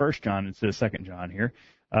me get to 1 John instead of 2 John here.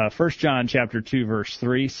 1 John chapter 2, verse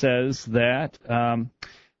 3 says that,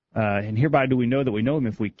 and hereby do we know that we know him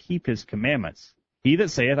if we keep his commandments. He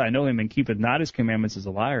that saith, I know him, and keepeth not his commandments is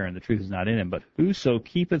a liar, and the truth is not in him. But whoso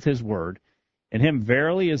keepeth his word, in him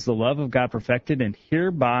verily is the love of God perfected, and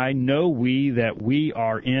hereby know we that we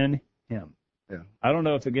are in him. Yeah. I don't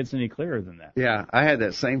know if it gets any clearer than that. Yeah, I had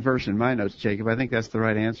that same verse in my notes, Jacob. I think that's the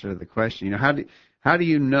right answer to the question. How do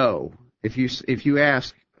you know if you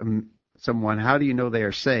ask someone how do you know they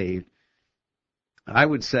are saved? I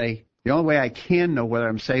would say the only way I can know whether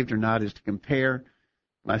I'm saved or not is to compare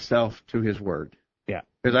myself to his word. Yeah.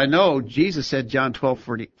 Because I know Jesus said, John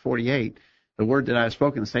 12:48. The word that I have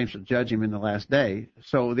spoken, the same shall judge him in the last day.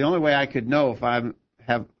 So the only way I could know if I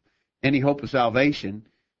have any hope of salvation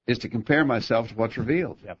is to compare myself to what's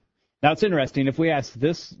revealed. Yep. Now, it's interesting. If we ask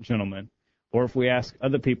this gentleman, or if we ask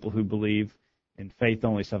other people who believe in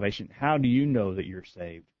faith-only salvation, how do you know that you're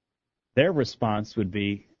saved? Their response would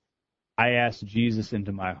be, I asked Jesus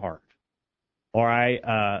into my heart, or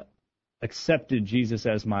I accepted Jesus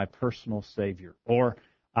as my personal Savior, or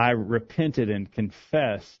I repented and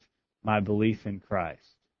confessed my belief in Christ.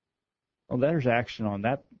 Well, there's action on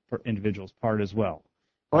that individual's part as well.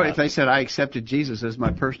 Or if they said, I accepted Jesus as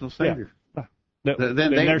my personal Savior. Yeah.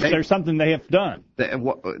 There's something they have done.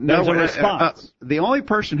 There's a response. The only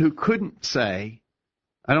person who couldn't say,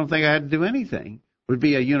 I don't think I had to do anything, would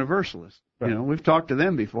be a universalist. Right. We've talked to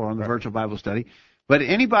them before on the virtual Bible study. But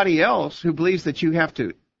anybody else who believes that you have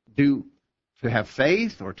to have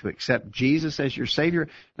faith or to accept Jesus as your Savior.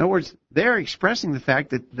 In other words, they're expressing the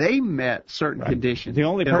fact that they met certain conditions. The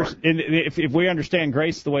only person, if we understand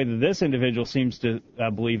grace the way that this individual seems to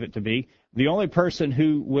believe it to be, the only person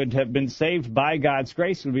who would have been saved by God's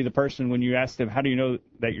grace would be the person when you ask them, how do you know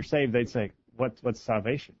that you're saved? They'd say, what's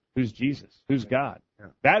salvation? Who's Jesus? Who's God? Yeah.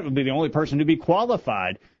 That would be the only person to be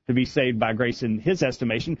qualified to be saved by grace in his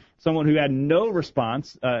estimation, someone who had no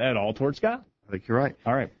response at all towards God. I think you're right.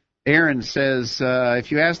 All right. Aaron says,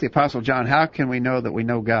 if you ask the Apostle John, how can we know that we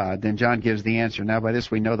know God? Then John gives the answer. Now by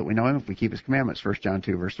this we know that we know him if we keep his commandments. 1 John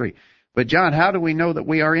 2, verse 3. But John, how do we know that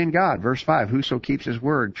we are in God? Verse 5, whoso keeps his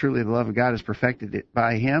word, truly the love of God is perfected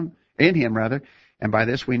by him, in him rather, and by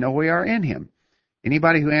this we know we are in him.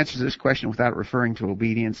 Anybody who answers this question without referring to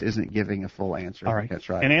obedience isn't giving a full answer. All right. That's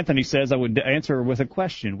right. And Anthony says I would answer with a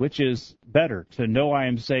question, which is better, to know I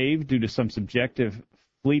am saved due to some subjective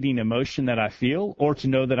fleeting emotion that I feel, or to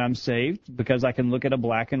know that I'm saved because I can look at a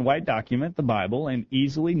black and white document, the Bible, and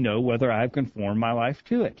easily know whether I have conformed my life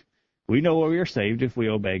to it. We know we are saved if we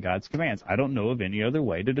obey God's commands. I don't know of any other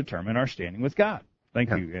way to determine our standing with God.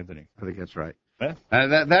 Thank you, Anthony. I think that's right.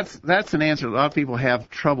 That's an answer a lot of people have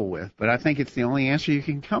trouble with, but I think it's the only answer you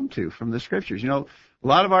can come to from the Scriptures. You know, a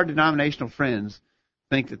lot of our denominational friends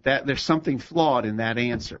think that there's something flawed in that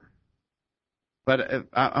answer. But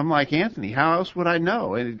I'm like Anthony. How else would I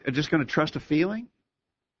know? Am I just going to trust a feeling,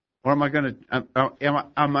 or am I going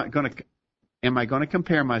to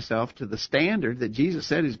compare myself to the standard that Jesus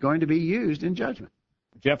said is going to be used in judgment?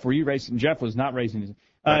 Jeff, were you raising? Jeff was not raising his.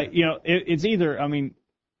 Right. You know, it's either. I mean,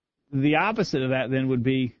 the opposite of that then would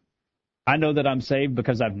be, I know that I'm saved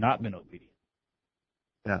because I've not been obedient.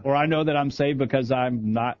 Yeah. Or I know that I'm saved because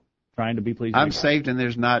I'm not trying to be pleasing. I'm saved and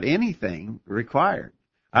there's not anything required.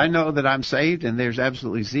 I know that I'm saved and there's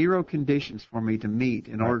absolutely zero conditions for me to meet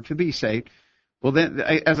in order to be saved. Well, then,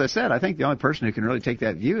 as I said, I think the only person who can really take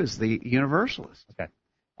that view is the universalist. Okay.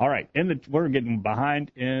 All right. We're getting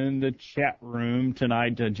behind in the chat room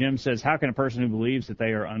tonight. Jim says, how can a person who believes that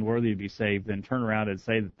they are unworthy to be saved then turn around and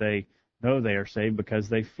say that they know they are saved because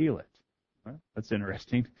they feel it? Well, that's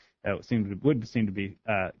interesting. That would seem to be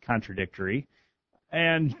contradictory.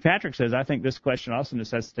 And Patrick says, I think this question also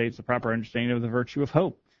necessitates a proper understanding of the virtue of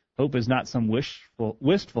hope. Hope is not some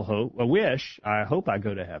wistful hope, a wish, I hope I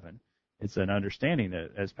go to heaven. It's an understanding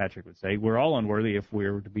that, as Patrick would say, we're all unworthy if we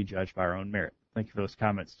were to be judged by our own merit. Thank you for those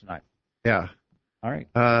comments tonight. Yeah. All right.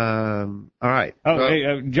 All right.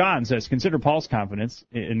 John says, consider Paul's confidence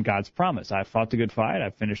in God's promise. I've fought the good fight.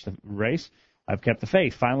 I've finished the race. I've kept the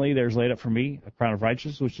faith. Finally, there's laid up for me a crown of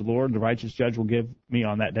righteousness, which the Lord, the righteous judge, will give me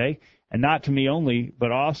on that day. And not to me only,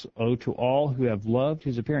 but also to all who have loved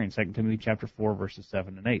his appearing. 2 Timothy chapter 4, verses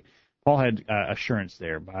 7 and 8. Paul had assurance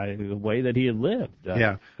there by the way that he had lived.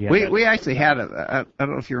 We actually had I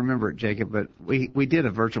don't know if you remember it, Jacob, but we did a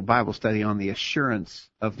virtual Bible study on the assurance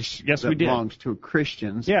of that belongs to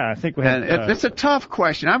Christians. Yeah, I think we had. And it's a tough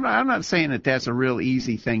question. I'm not saying that that's a real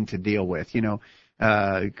easy thing to deal with,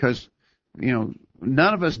 because none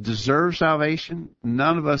of us deserve salvation.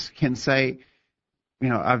 None of us can say,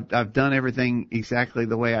 I've done everything exactly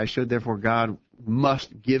the way I should, therefore God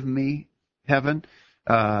must give me heaven.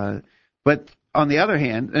 But on the other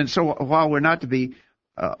hand, and so while we're not to be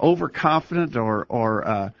overconfident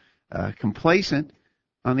or complacent,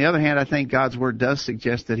 on the other hand, I think God's Word does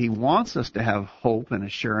suggest that He wants us to have hope and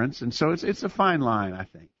assurance, and so it's a fine line, I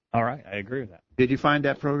think. All right, I agree with that. Did you find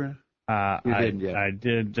that program? Didn't yet. I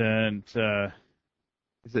didn't.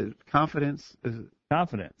 Is it confidence?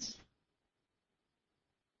 Confidence.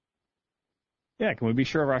 Yeah, can we be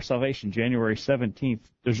sure of our salvation? July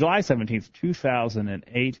 17th,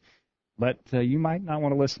 2008. But you might not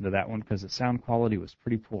want to listen to that one because the sound quality was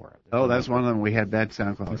pretty poor. Oh, that's one of them. We had bad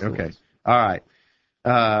sound quality. Okay. All right.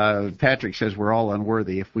 Patrick says we're all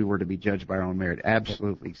unworthy if we were to be judged by our own merit.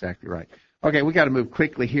 Absolutely, exactly right. Okay, we got to move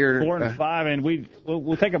quickly here. 4 and 5, and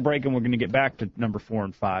we'll take a break, and we're going to get back to number 4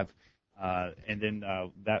 and 5. And then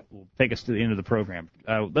that will take us to the end of the program.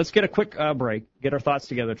 Let's get a quick break, get our thoughts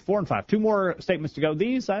together. 4 and 5. 2 more statements to go.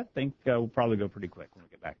 These, I think, will probably go pretty quick when we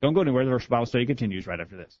get back. Don't go anywhere. The Virtual Bible Study continues right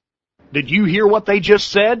after this. Did you hear what they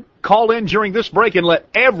just said? Call in during this break and let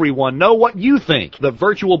everyone know what you think. The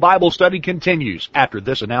Virtual Bible Study continues after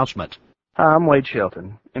this announcement. Hi, I'm Wade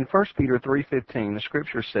Shelton. In 1 Peter 3:15, the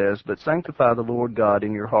Scripture says, "But sanctify the Lord God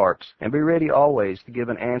in your hearts, and be ready always to give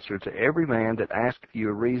an answer to every man that asketh you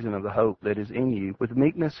a reason of the hope that is in you, with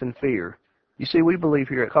meekness and fear." You see, we believe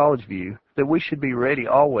here at College View that we should be ready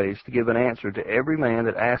always to give an answer to every man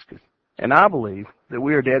that asketh. And I believe that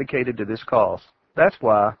we are dedicated to this cause. That's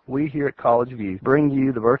why we here at College View bring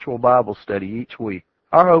you the Virtual Bible Study each week.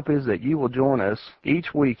 Our hope is that you will join us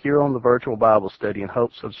each week here on the Virtual Bible Study in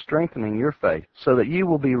hopes of strengthening your faith, so that you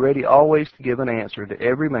will be ready always to give an answer to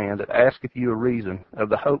every man that asketh you a reason of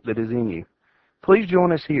the hope that is in you. Please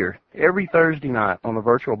join us here every Thursday night on the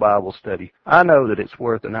Virtual Bible Study. I know that it's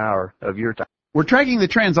worth an hour of your time. We're tracking the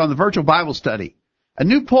trends on the Virtual Bible Study. A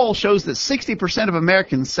new poll shows that 60% of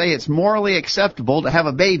Americans say it's morally acceptable to have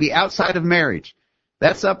a baby outside of marriage.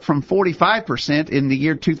 That's up from 45% in the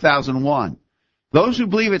year 2001. Those who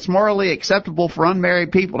believe it's morally acceptable for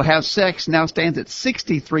unmarried people to have sex now stands at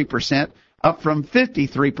 63%, up from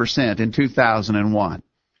 53% in 2001.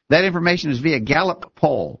 That information is via Gallup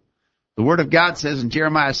poll. The Word of God says in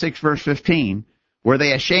Jeremiah 6, verse 15, "Were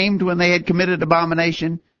they ashamed when they had committed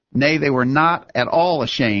abomination? Nay, they were not at all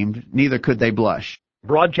ashamed, neither could they blush."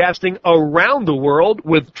 Broadcasting around the world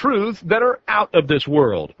with truths that are out of this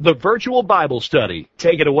world. The Virtual Bible Study.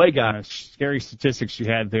 Take it away, guys. Scary statistics you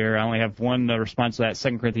had there. I only have one response to that,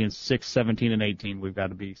 2 Corinthians 6, 17, and 18. We've got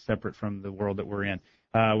to be separate from the world that we're in.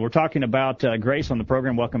 We're talking about grace on the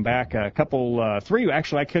program. Welcome back. Three,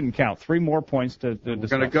 actually, I couldn't count. 3 more points to discuss.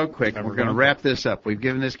 We're going to go quick. We're going to wrap this up. We've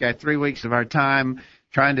given this guy 3 weeks of our time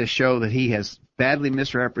trying to show that he has badly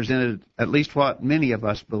misrepresented at least what many of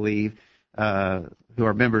us believe who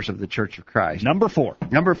are members of the Church of Christ. Number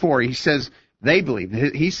 4, he says they believe.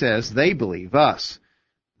 He says they believe, us.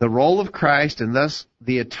 The role of Christ and thus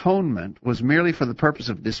the atonement was merely for the purpose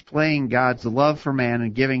of displaying God's love for man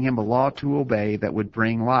and giving him a law to obey that would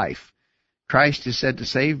bring life. Christ is said to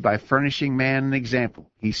save by furnishing man an example.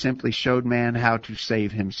 He simply showed man how to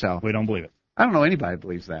save himself. We don't believe it. I don't know anybody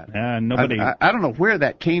believes that. Nobody. I don't know where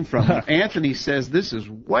that came from. Anthony says this is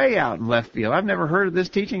way out in left field. I've never heard of this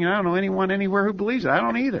teaching, and I don't know anyone anywhere who believes it. I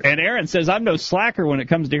don't either. And Aaron says, I'm no slacker when it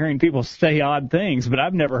comes to hearing people say odd things, but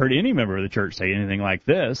I've never heard any member of the church say anything like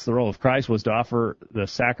this. The role of Christ was to offer the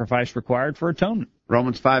sacrifice required for atonement.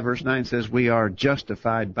 Romans 5, verse 9 says, we are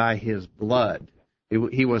justified by his blood.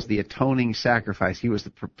 He was the atoning sacrifice. He was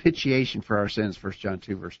the propitiation for our sins, 1 John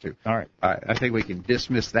 2, verse 2. All right. I think we can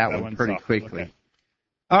dismiss that one pretty quickly. Okay.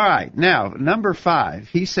 All right. Now, number 5,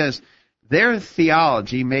 he says, their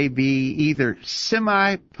theology may be either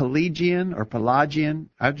semi-Pelagian or Pelagian.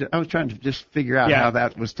 I was trying to just figure out how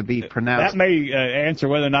that was to be pronounced. That may answer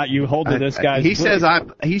whether or not you hold to this guy's He says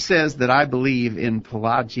that I believe in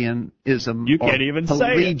Pelagianism. You can't even say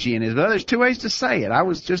it. Pelagianism. Well, there's 2 ways to say it. I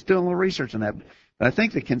was just doing a little research on that. But I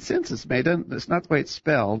think the consensus it's not the way it's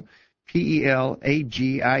spelled, Pelagian.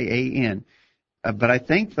 But I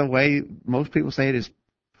think the way most people say it is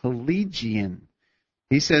Pelagian.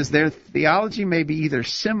 He says their theology may be either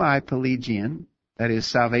semi-Pelagian, that is,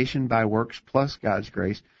 salvation by works plus God's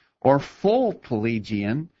grace, or full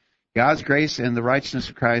Pelagian, God's grace and the righteousness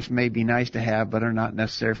of Christ may be nice to have, but are not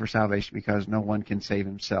necessary for salvation because no one can save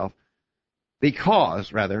himself.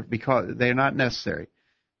 Because they're not necessary.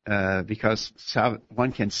 Because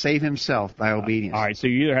one can save himself by obedience. All right, so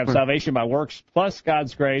you either have salvation by works plus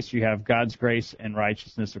God's grace, you have God's grace and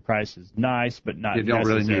righteousness of Christ is nice, but not necessary. You don't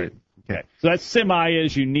really need it. Okay. So that's semi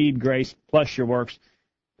is you need grace plus your works.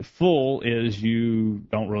 The full is you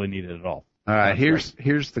don't really need it at all. All right, here's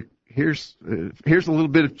a little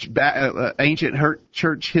bit of ancient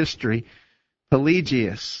church history.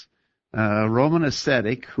 Pelagius, a Roman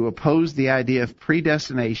ascetic who opposed the idea of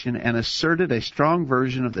predestination and asserted a strong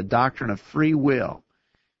version of the doctrine of free will.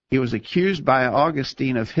 He was accused by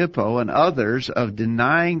Augustine of Hippo and others of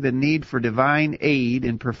denying the need for divine aid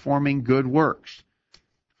in performing good works.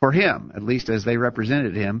 For him, at least as they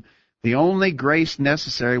represented him, the only grace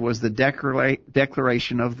necessary was the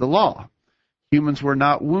declaration of the law. Humans were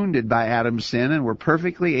not wounded by Adam's sin and were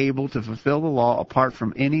perfectly able to fulfill the law apart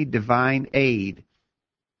from any divine aid.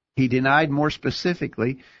 He denied more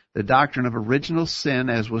specifically the doctrine of original sin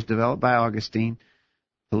as was developed by Augustine.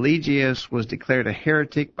 Pelagius was declared a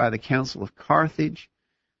heretic by the Council of Carthage.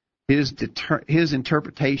 His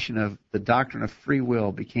interpretation of the doctrine of free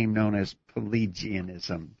will became known as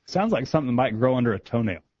Pelagianism. Sounds like something that might grow under a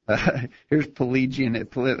toenail. Here's Pelagian.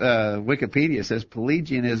 Wikipedia says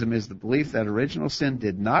Pelagianism is the belief that original sin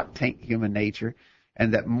did not taint human nature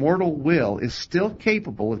and that mortal will is still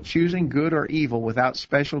capable of choosing good or evil without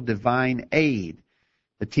special divine aid.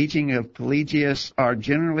 The teaching of Pelagius are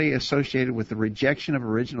generally associated with the rejection of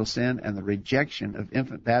original sin and the rejection of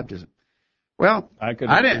infant baptism. Well, I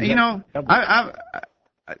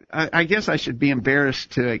guess I should be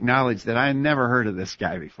embarrassed to acknowledge that I never heard of this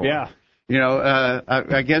guy before. Yeah.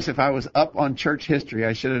 I guess if I was up on church history,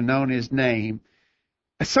 I should have known his name.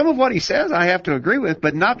 Some of what he says I have to agree with,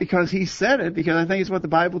 but not because he said it, because I think it's what the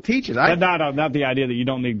Bible teaches. But not the idea that you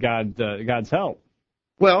don't need God's help.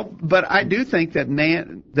 Well, but I do think that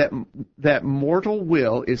that mortal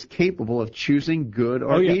will is capable of choosing good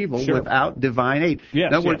or evil without divine aid. Yes,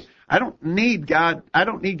 in other words, I don't need God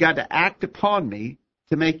to act upon me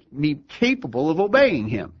to make me capable of obeying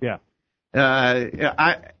him. Yeah.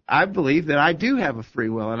 I believe that I do have a free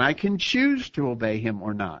will and I can choose to obey him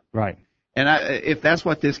or not. Right. And if that's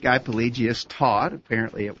what this guy Pelagius taught,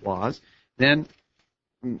 apparently it was, then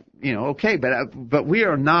okay. But we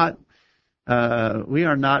are not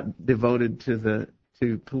devoted to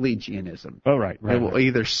Pelagianism. Oh, right.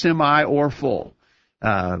 Either semi or full.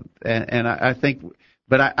 And I think,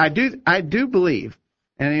 but I do believe,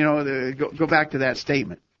 and go back to that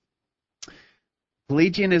statement.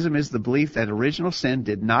 Pelagianism is the belief that original sin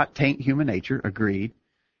did not taint human nature, agreed,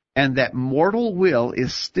 and that mortal will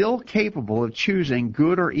is still capable of choosing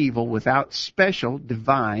good or evil without special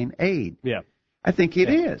divine aid. Yeah. I think it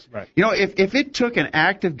is. Right. If it took an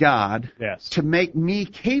act of God yes. to make me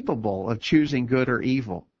capable of choosing good or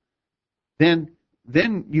evil, then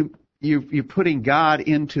you're putting God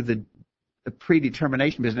into the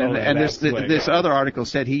predetermination business. And this other article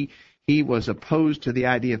said he was opposed to the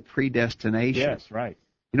idea of predestination. Yes, right.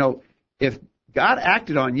 If God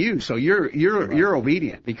acted on you, so you're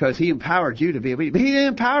obedient because He empowered you to be obedient, but He didn't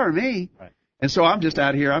empower me. Right. And so I'm just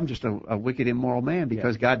out here. I'm just a wicked, immoral man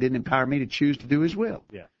because God didn't empower me to choose to do His will.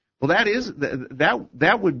 Yeah. Well,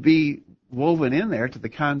 that would be woven in there to the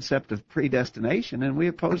concept of predestination, and we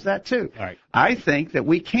oppose that too. All right. I think that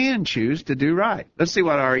we can choose to do right. Let's see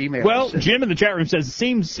what our email says. Jim in the chat room says, it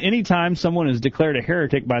seems anytime someone is declared a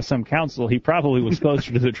heretic by some council, he probably was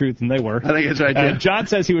closer to the truth than they were. I think that's right, Jim. John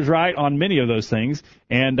says he was right on many of those things,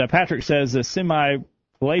 and Patrick says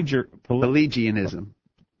Pelagianism.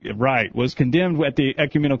 Right, was condemned at the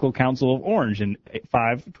Ecumenical Council of Orange in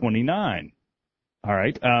 529. All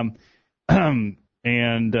right.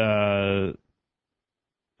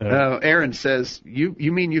 Aaron says,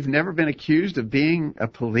 you mean you've never been accused of being a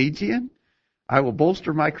Pelagian? I will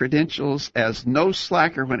bolster my credentials as no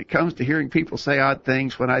slacker when it comes to hearing people say odd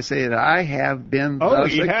things when I say that I have been thus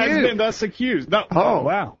accused. Oh, he has been thus accused. No. Oh,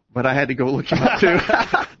 wow. But I had to go look him up, too.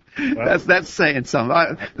 Well, that's saying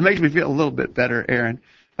something. It makes me feel a little bit better, Aaron.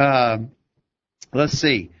 Let's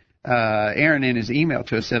see. Aaron, in his email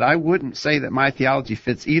to us, said, I wouldn't say that my theology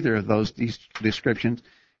fits either of these descriptions.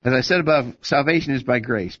 As I said above, salvation is by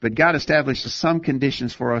grace, but God establishes some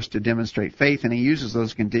conditions for us to demonstrate faith, and He uses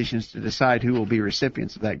those conditions to decide who will be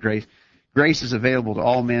recipients of that grace. Grace is available to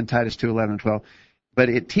all men, Titus 2:11 and 12, but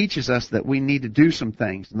it teaches us that we need to do some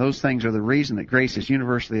things, and those things are the reason that grace is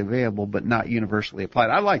universally available but not universally applied.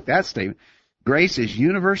 I like that statement. Grace is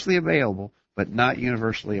universally available but not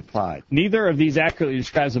universally applied. Neither of these accurately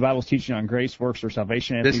describes the Bible's teaching on grace, works, or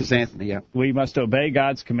salvation. This is Anthony, yeah. We must obey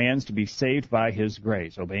God's commands to be saved by His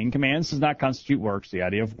grace. Obeying commands does not constitute works. The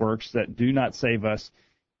idea of works that do not save us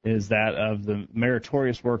is that of the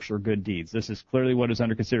meritorious works or good deeds. This is clearly what is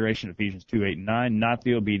under consideration in Ephesians 2:8 and 9, not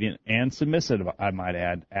the obedient and submissive, I might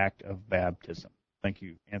add, act of baptism. Thank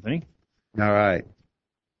you, Anthony. All right.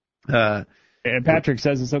 And Patrick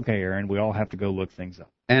says it's okay, Aaron. We all have to go look things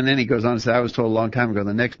up. And then he goes on to say, I was told a long time ago,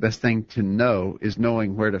 the next best thing to know is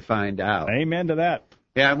knowing where to find out. Amen to that.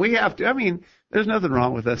 Yeah, we have to. I mean, there's nothing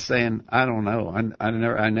wrong with us saying, I don't know. I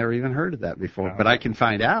never even heard of that before, but I can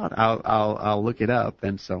find out. I'll look it up.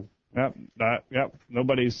 And so. Yep.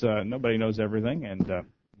 Nobody knows everything, and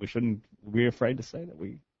we shouldn't be afraid to say that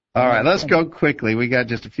we. All right, let's go quickly. We got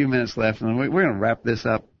just a few minutes left, and we're going to wrap this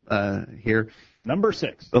up here. Number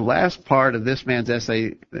 6. The last part of this man's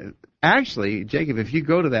essay, actually, Jacob, if you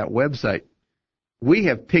go to that website, we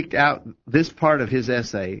have picked out this part of his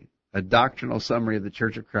essay, a doctrinal summary of the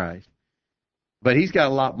Church of Christ. But he's got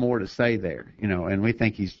a lot more to say there, and we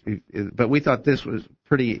think but we thought this was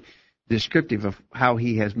pretty descriptive of how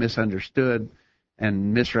he has misunderstood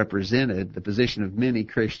and misrepresented the position of many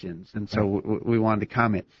Christians. And so we wanted to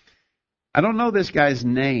comment. I don't know this guy's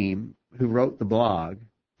name who wrote the blog.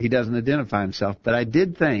 He doesn't identify himself, but I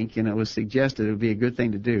did think, and it was suggested it would be a good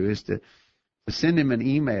thing to do, is to send him an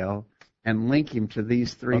email and link him to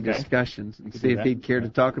these 3 discussions and see if he'd care to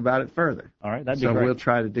talk about it further. All right, that'd be great. So we'll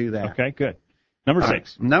try to do that. Okay, good. Number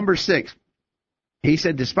 6. Number 6. He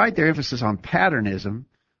said, despite their emphasis on patternism,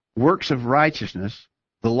 works of righteousness,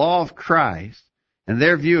 the law of Christ, and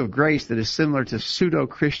their view of grace that is similar to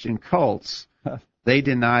pseudo-Christian cults, they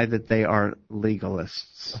deny that they are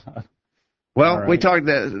legalists. Well, we talked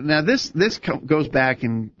now this goes back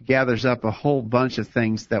and gathers up a whole bunch of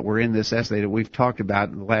things that were in this essay that we've talked about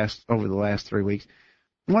over the last 3 weeks.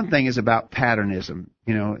 One thing is about patternism,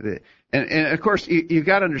 and of course you've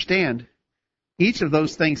got to understand each of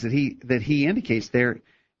those things that he indicates there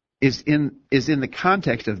is in the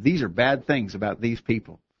context of these are bad things about these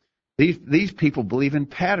people. These people believe in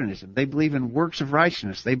patternism. They believe in works of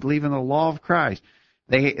righteousness. They believe in the law of Christ.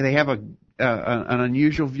 They have an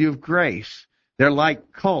unusual view of grace. They're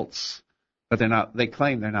like cults, but they're not. They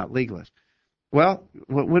claim they're not legalists. Well,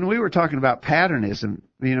 when we were talking about patternism,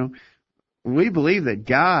 we believe that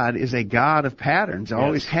God is a God of patterns,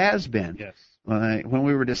 always Yes. has been. Yes. When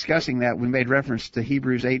we were discussing that, we made reference to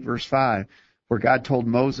Hebrews 8, verse 5, where God told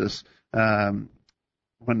Moses, when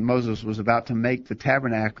Moses was about to make the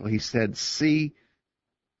tabernacle, he said, "See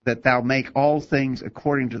that thou make all things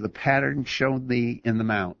according to the pattern shown thee in the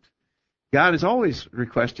mount." God has always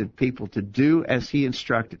requested people to do as he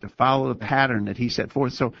instructed, to follow the pattern that he set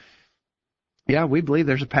forth. So, yeah, we believe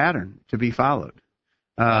there's a pattern to be followed.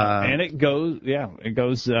 And it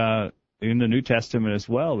goes in the New Testament as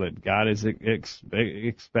well, that God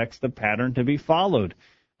expects the pattern to be followed.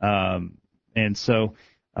 And so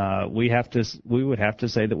we would have to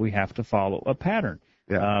say that we have to follow a pattern.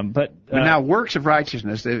 Yeah. But now, works of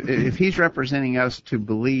righteousness, if he's representing us to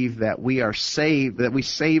believe that we are saved, that we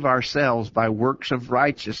save ourselves by works of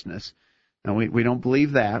righteousness, and we don't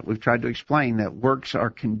believe that. We've tried to explain that works are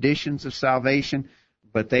conditions of salvation,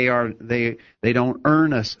 but they don't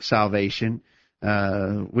earn us salvation.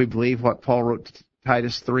 We believe what Paul wrote to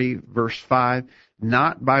Titus 3, verse 5,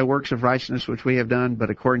 not by works of righteousness which we have done, but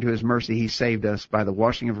according to his mercy he saved us by the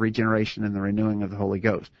washing of regeneration and the renewing of the Holy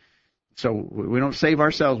Ghost. So we don't save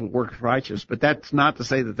ourselves with works of righteousness, but that's not to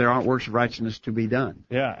say that there aren't works of righteousness to be done.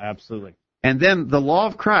 Yeah, absolutely. And then the law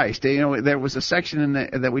of Christ. There was a section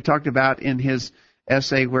that we talked about in his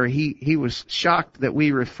essay where he was shocked that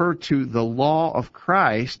we refer to the law of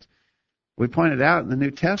Christ. We pointed out in the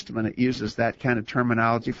New Testament it uses that kind of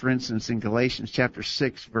terminology. For instance, in Galatians chapter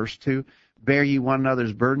 6, verse 2, "Bear ye one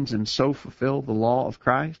another's burdens and so fulfill the law of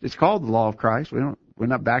Christ." It's called the law of Christ. We're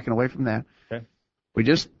not backing away from that. Okay.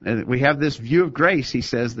 We have this view of grace, he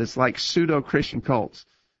says, that's like pseudo-Christian cults.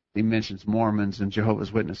 He mentions Mormons and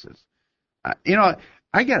Jehovah's Witnesses.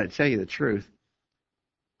 I got to tell you the truth.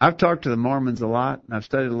 I've talked to the Mormons a lot, and I've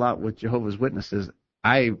studied a lot with Jehovah's Witnesses.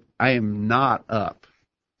 I am not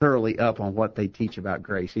thoroughly up on what they teach about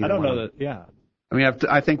grace. I don't know that. Yeah. I mean,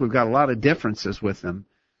 I think we've got a lot of differences with them.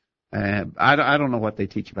 I don't know what they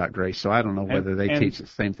teach about grace, so I don't know whether they teach the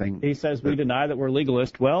same thing. He says we deny that we're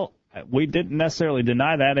legalist. Well, we didn't necessarily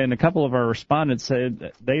deny that, and a couple of our respondents said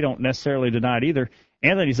that they don't necessarily deny it either.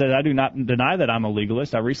 Anthony said, "I do not deny that I'm a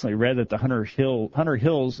legalist. I recently read that the Hunter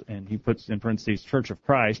Hills, and he puts in parentheses, Church of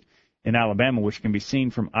Christ in Alabama, which can be seen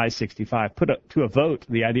from I-65, put up to a vote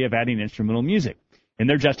the idea of adding instrumental music. In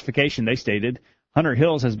their justification, they stated, Hunter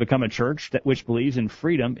Hills has become a church which believes in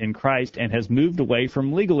freedom in Christ and has moved away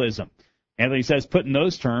from legalism." Anthony says, "Put in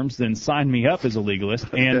those terms, then sign me up as a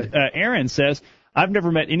legalist." And Aaron says, "I've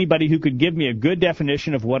never met anybody who could give me a good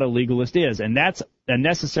definition of what a legalist is, and that's a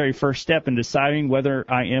necessary first step in deciding whether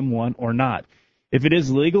I am one or not. If it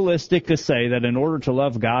is legalistic to say that in order to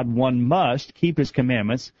love God, one must keep his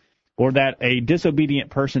commandments, or that a disobedient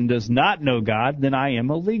person does not know God, then I am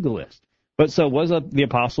a legalist." But so was the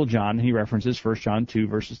Apostle John. He references 1 John 2,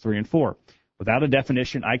 verses 3 and 4. Without a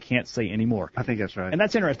definition, I can't say any more. I think that's right. And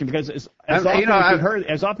that's interesting because as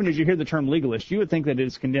often as you hear the term legalist, you would think that it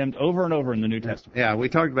is condemned over and over in the New Testament. Yeah, we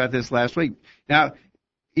talked about this last week. Now,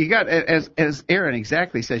 you got, as Aaron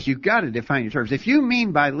exactly says, you've got to define your terms. If you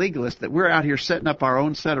mean by legalist that we're out here setting up our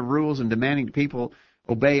own set of rules and demanding people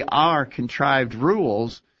obey our contrived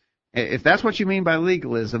rules, if that's what you mean by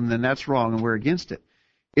legalism, then that's wrong and we're against it.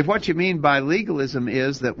 If what you mean by legalism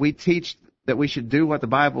is that we teach that we should do what the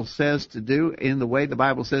Bible says to do in the way the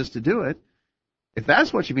Bible says to do it, if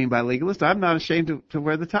that's what you mean by legalist, I'm not ashamed to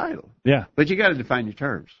wear the title. Yeah. But you got to define your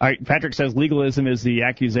terms. All right, Patrick says legalism is the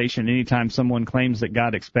accusation anytime someone claims that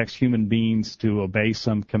God expects human beings to obey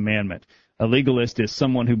some commandment. A legalist is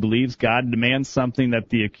someone who believes God demands something that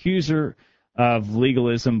the accuser of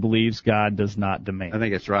legalism believes God does not demand. I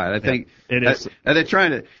think it's right. I think it is. They're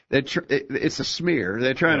trying to. It's a smear.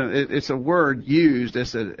 They're trying to. It's a word used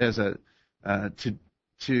to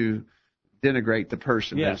denigrate the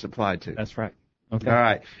person that it's applied to. That's right. Okay. All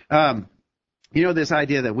right. This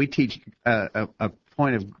idea that we teach a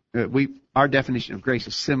point of our definition of grace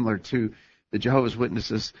is similar to the Jehovah's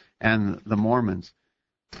Witnesses and the Mormons.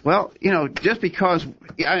 Well, just because,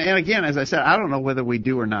 and again, as I said, I don't know whether we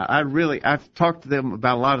do or not. I've talked to them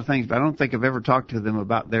about a lot of things, but I don't think I've ever talked to them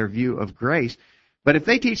about their view of grace. But if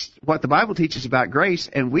they teach what the Bible teaches about grace,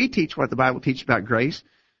 and we teach what the Bible teaches about grace,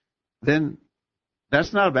 then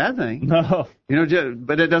that's not a bad thing. No.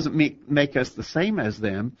 But it doesn't make us the same as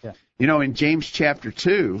them. Yeah. In James chapter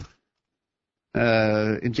 2,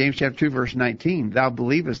 verse 19, thou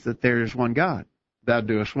believest that there is one God. Thou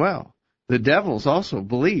doest well. The devils also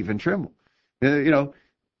believe and tremble. So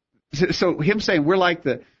him saying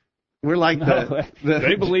they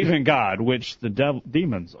believe in God, which the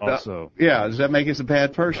demons also. Does that make us a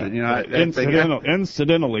bad person?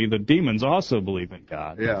 Incidentally, the demons also believe in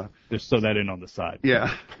God. Yeah. Just throw that in on the side.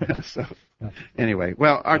 Yeah. Anyway,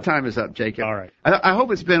 well, our time is up, Jacob. All right. I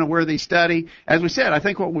hope it's been a worthy study. As we said, I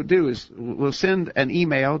think what we'll do is we'll send an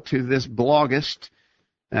email to this bloggist,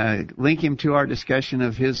 link him to our discussion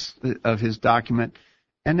of his document,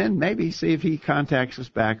 and then maybe see if he contacts us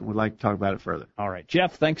back and would like to talk about it further. All right.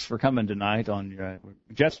 Jeff, thanks for coming tonight.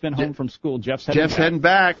 Jeff's been home from school. Jeff's heading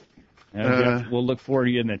back. Jeff, we'll look for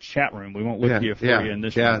you in the chat room. We won't look for you in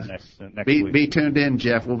this room next week. Be tuned in,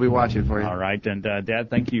 Jeff. We'll be watching for you. All right. And, Dad,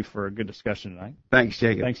 thank you for a good discussion tonight. Thanks,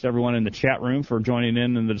 Jacob. Thanks to everyone in the chat room for joining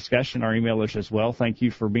in the discussion, our emailers as well. Thank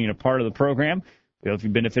you for being a part of the program. We hope you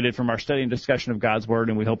benefited from our study and discussion of God's Word,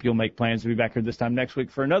 and we hope you'll make plans to be back here this time next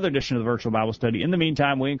week for another edition of the Virtual Bible Study. In the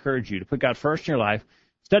meantime, we encourage you to put God first in your life,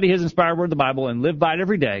 study His inspired Word, the Bible, and live by it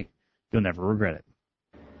every day. You'll never regret it.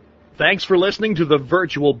 Thanks for listening to the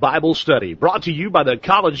Virtual Bible Study, brought to you by the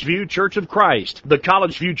College View Church of Christ. The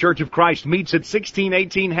College View Church of Christ meets at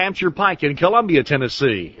 1618 Hampshire Pike in Columbia,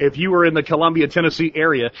 Tennessee. If you are in the Columbia, Tennessee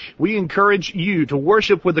area, we encourage you to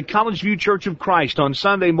worship with the College View Church of Christ on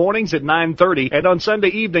Sunday mornings at 9:30 and on Sunday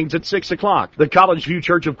evenings at 6 o'clock. The College View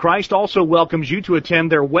Church of Christ also welcomes you to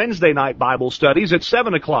attend their Wednesday night Bible studies at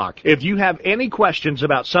 7 o'clock. If you have any questions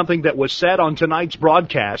about something that was said on tonight's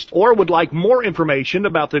broadcast or would like more information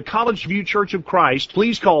about the College View Church of Christ,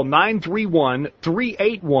 please call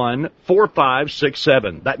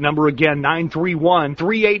 931-381-4567. That number again,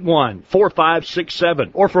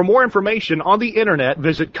 931-381-4567. Or for more information on the internet,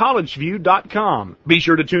 visit collegeview.com. Be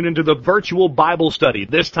sure to tune into the Virtual Bible Study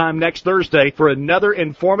this time next Thursday for another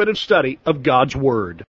informative study of God's Word.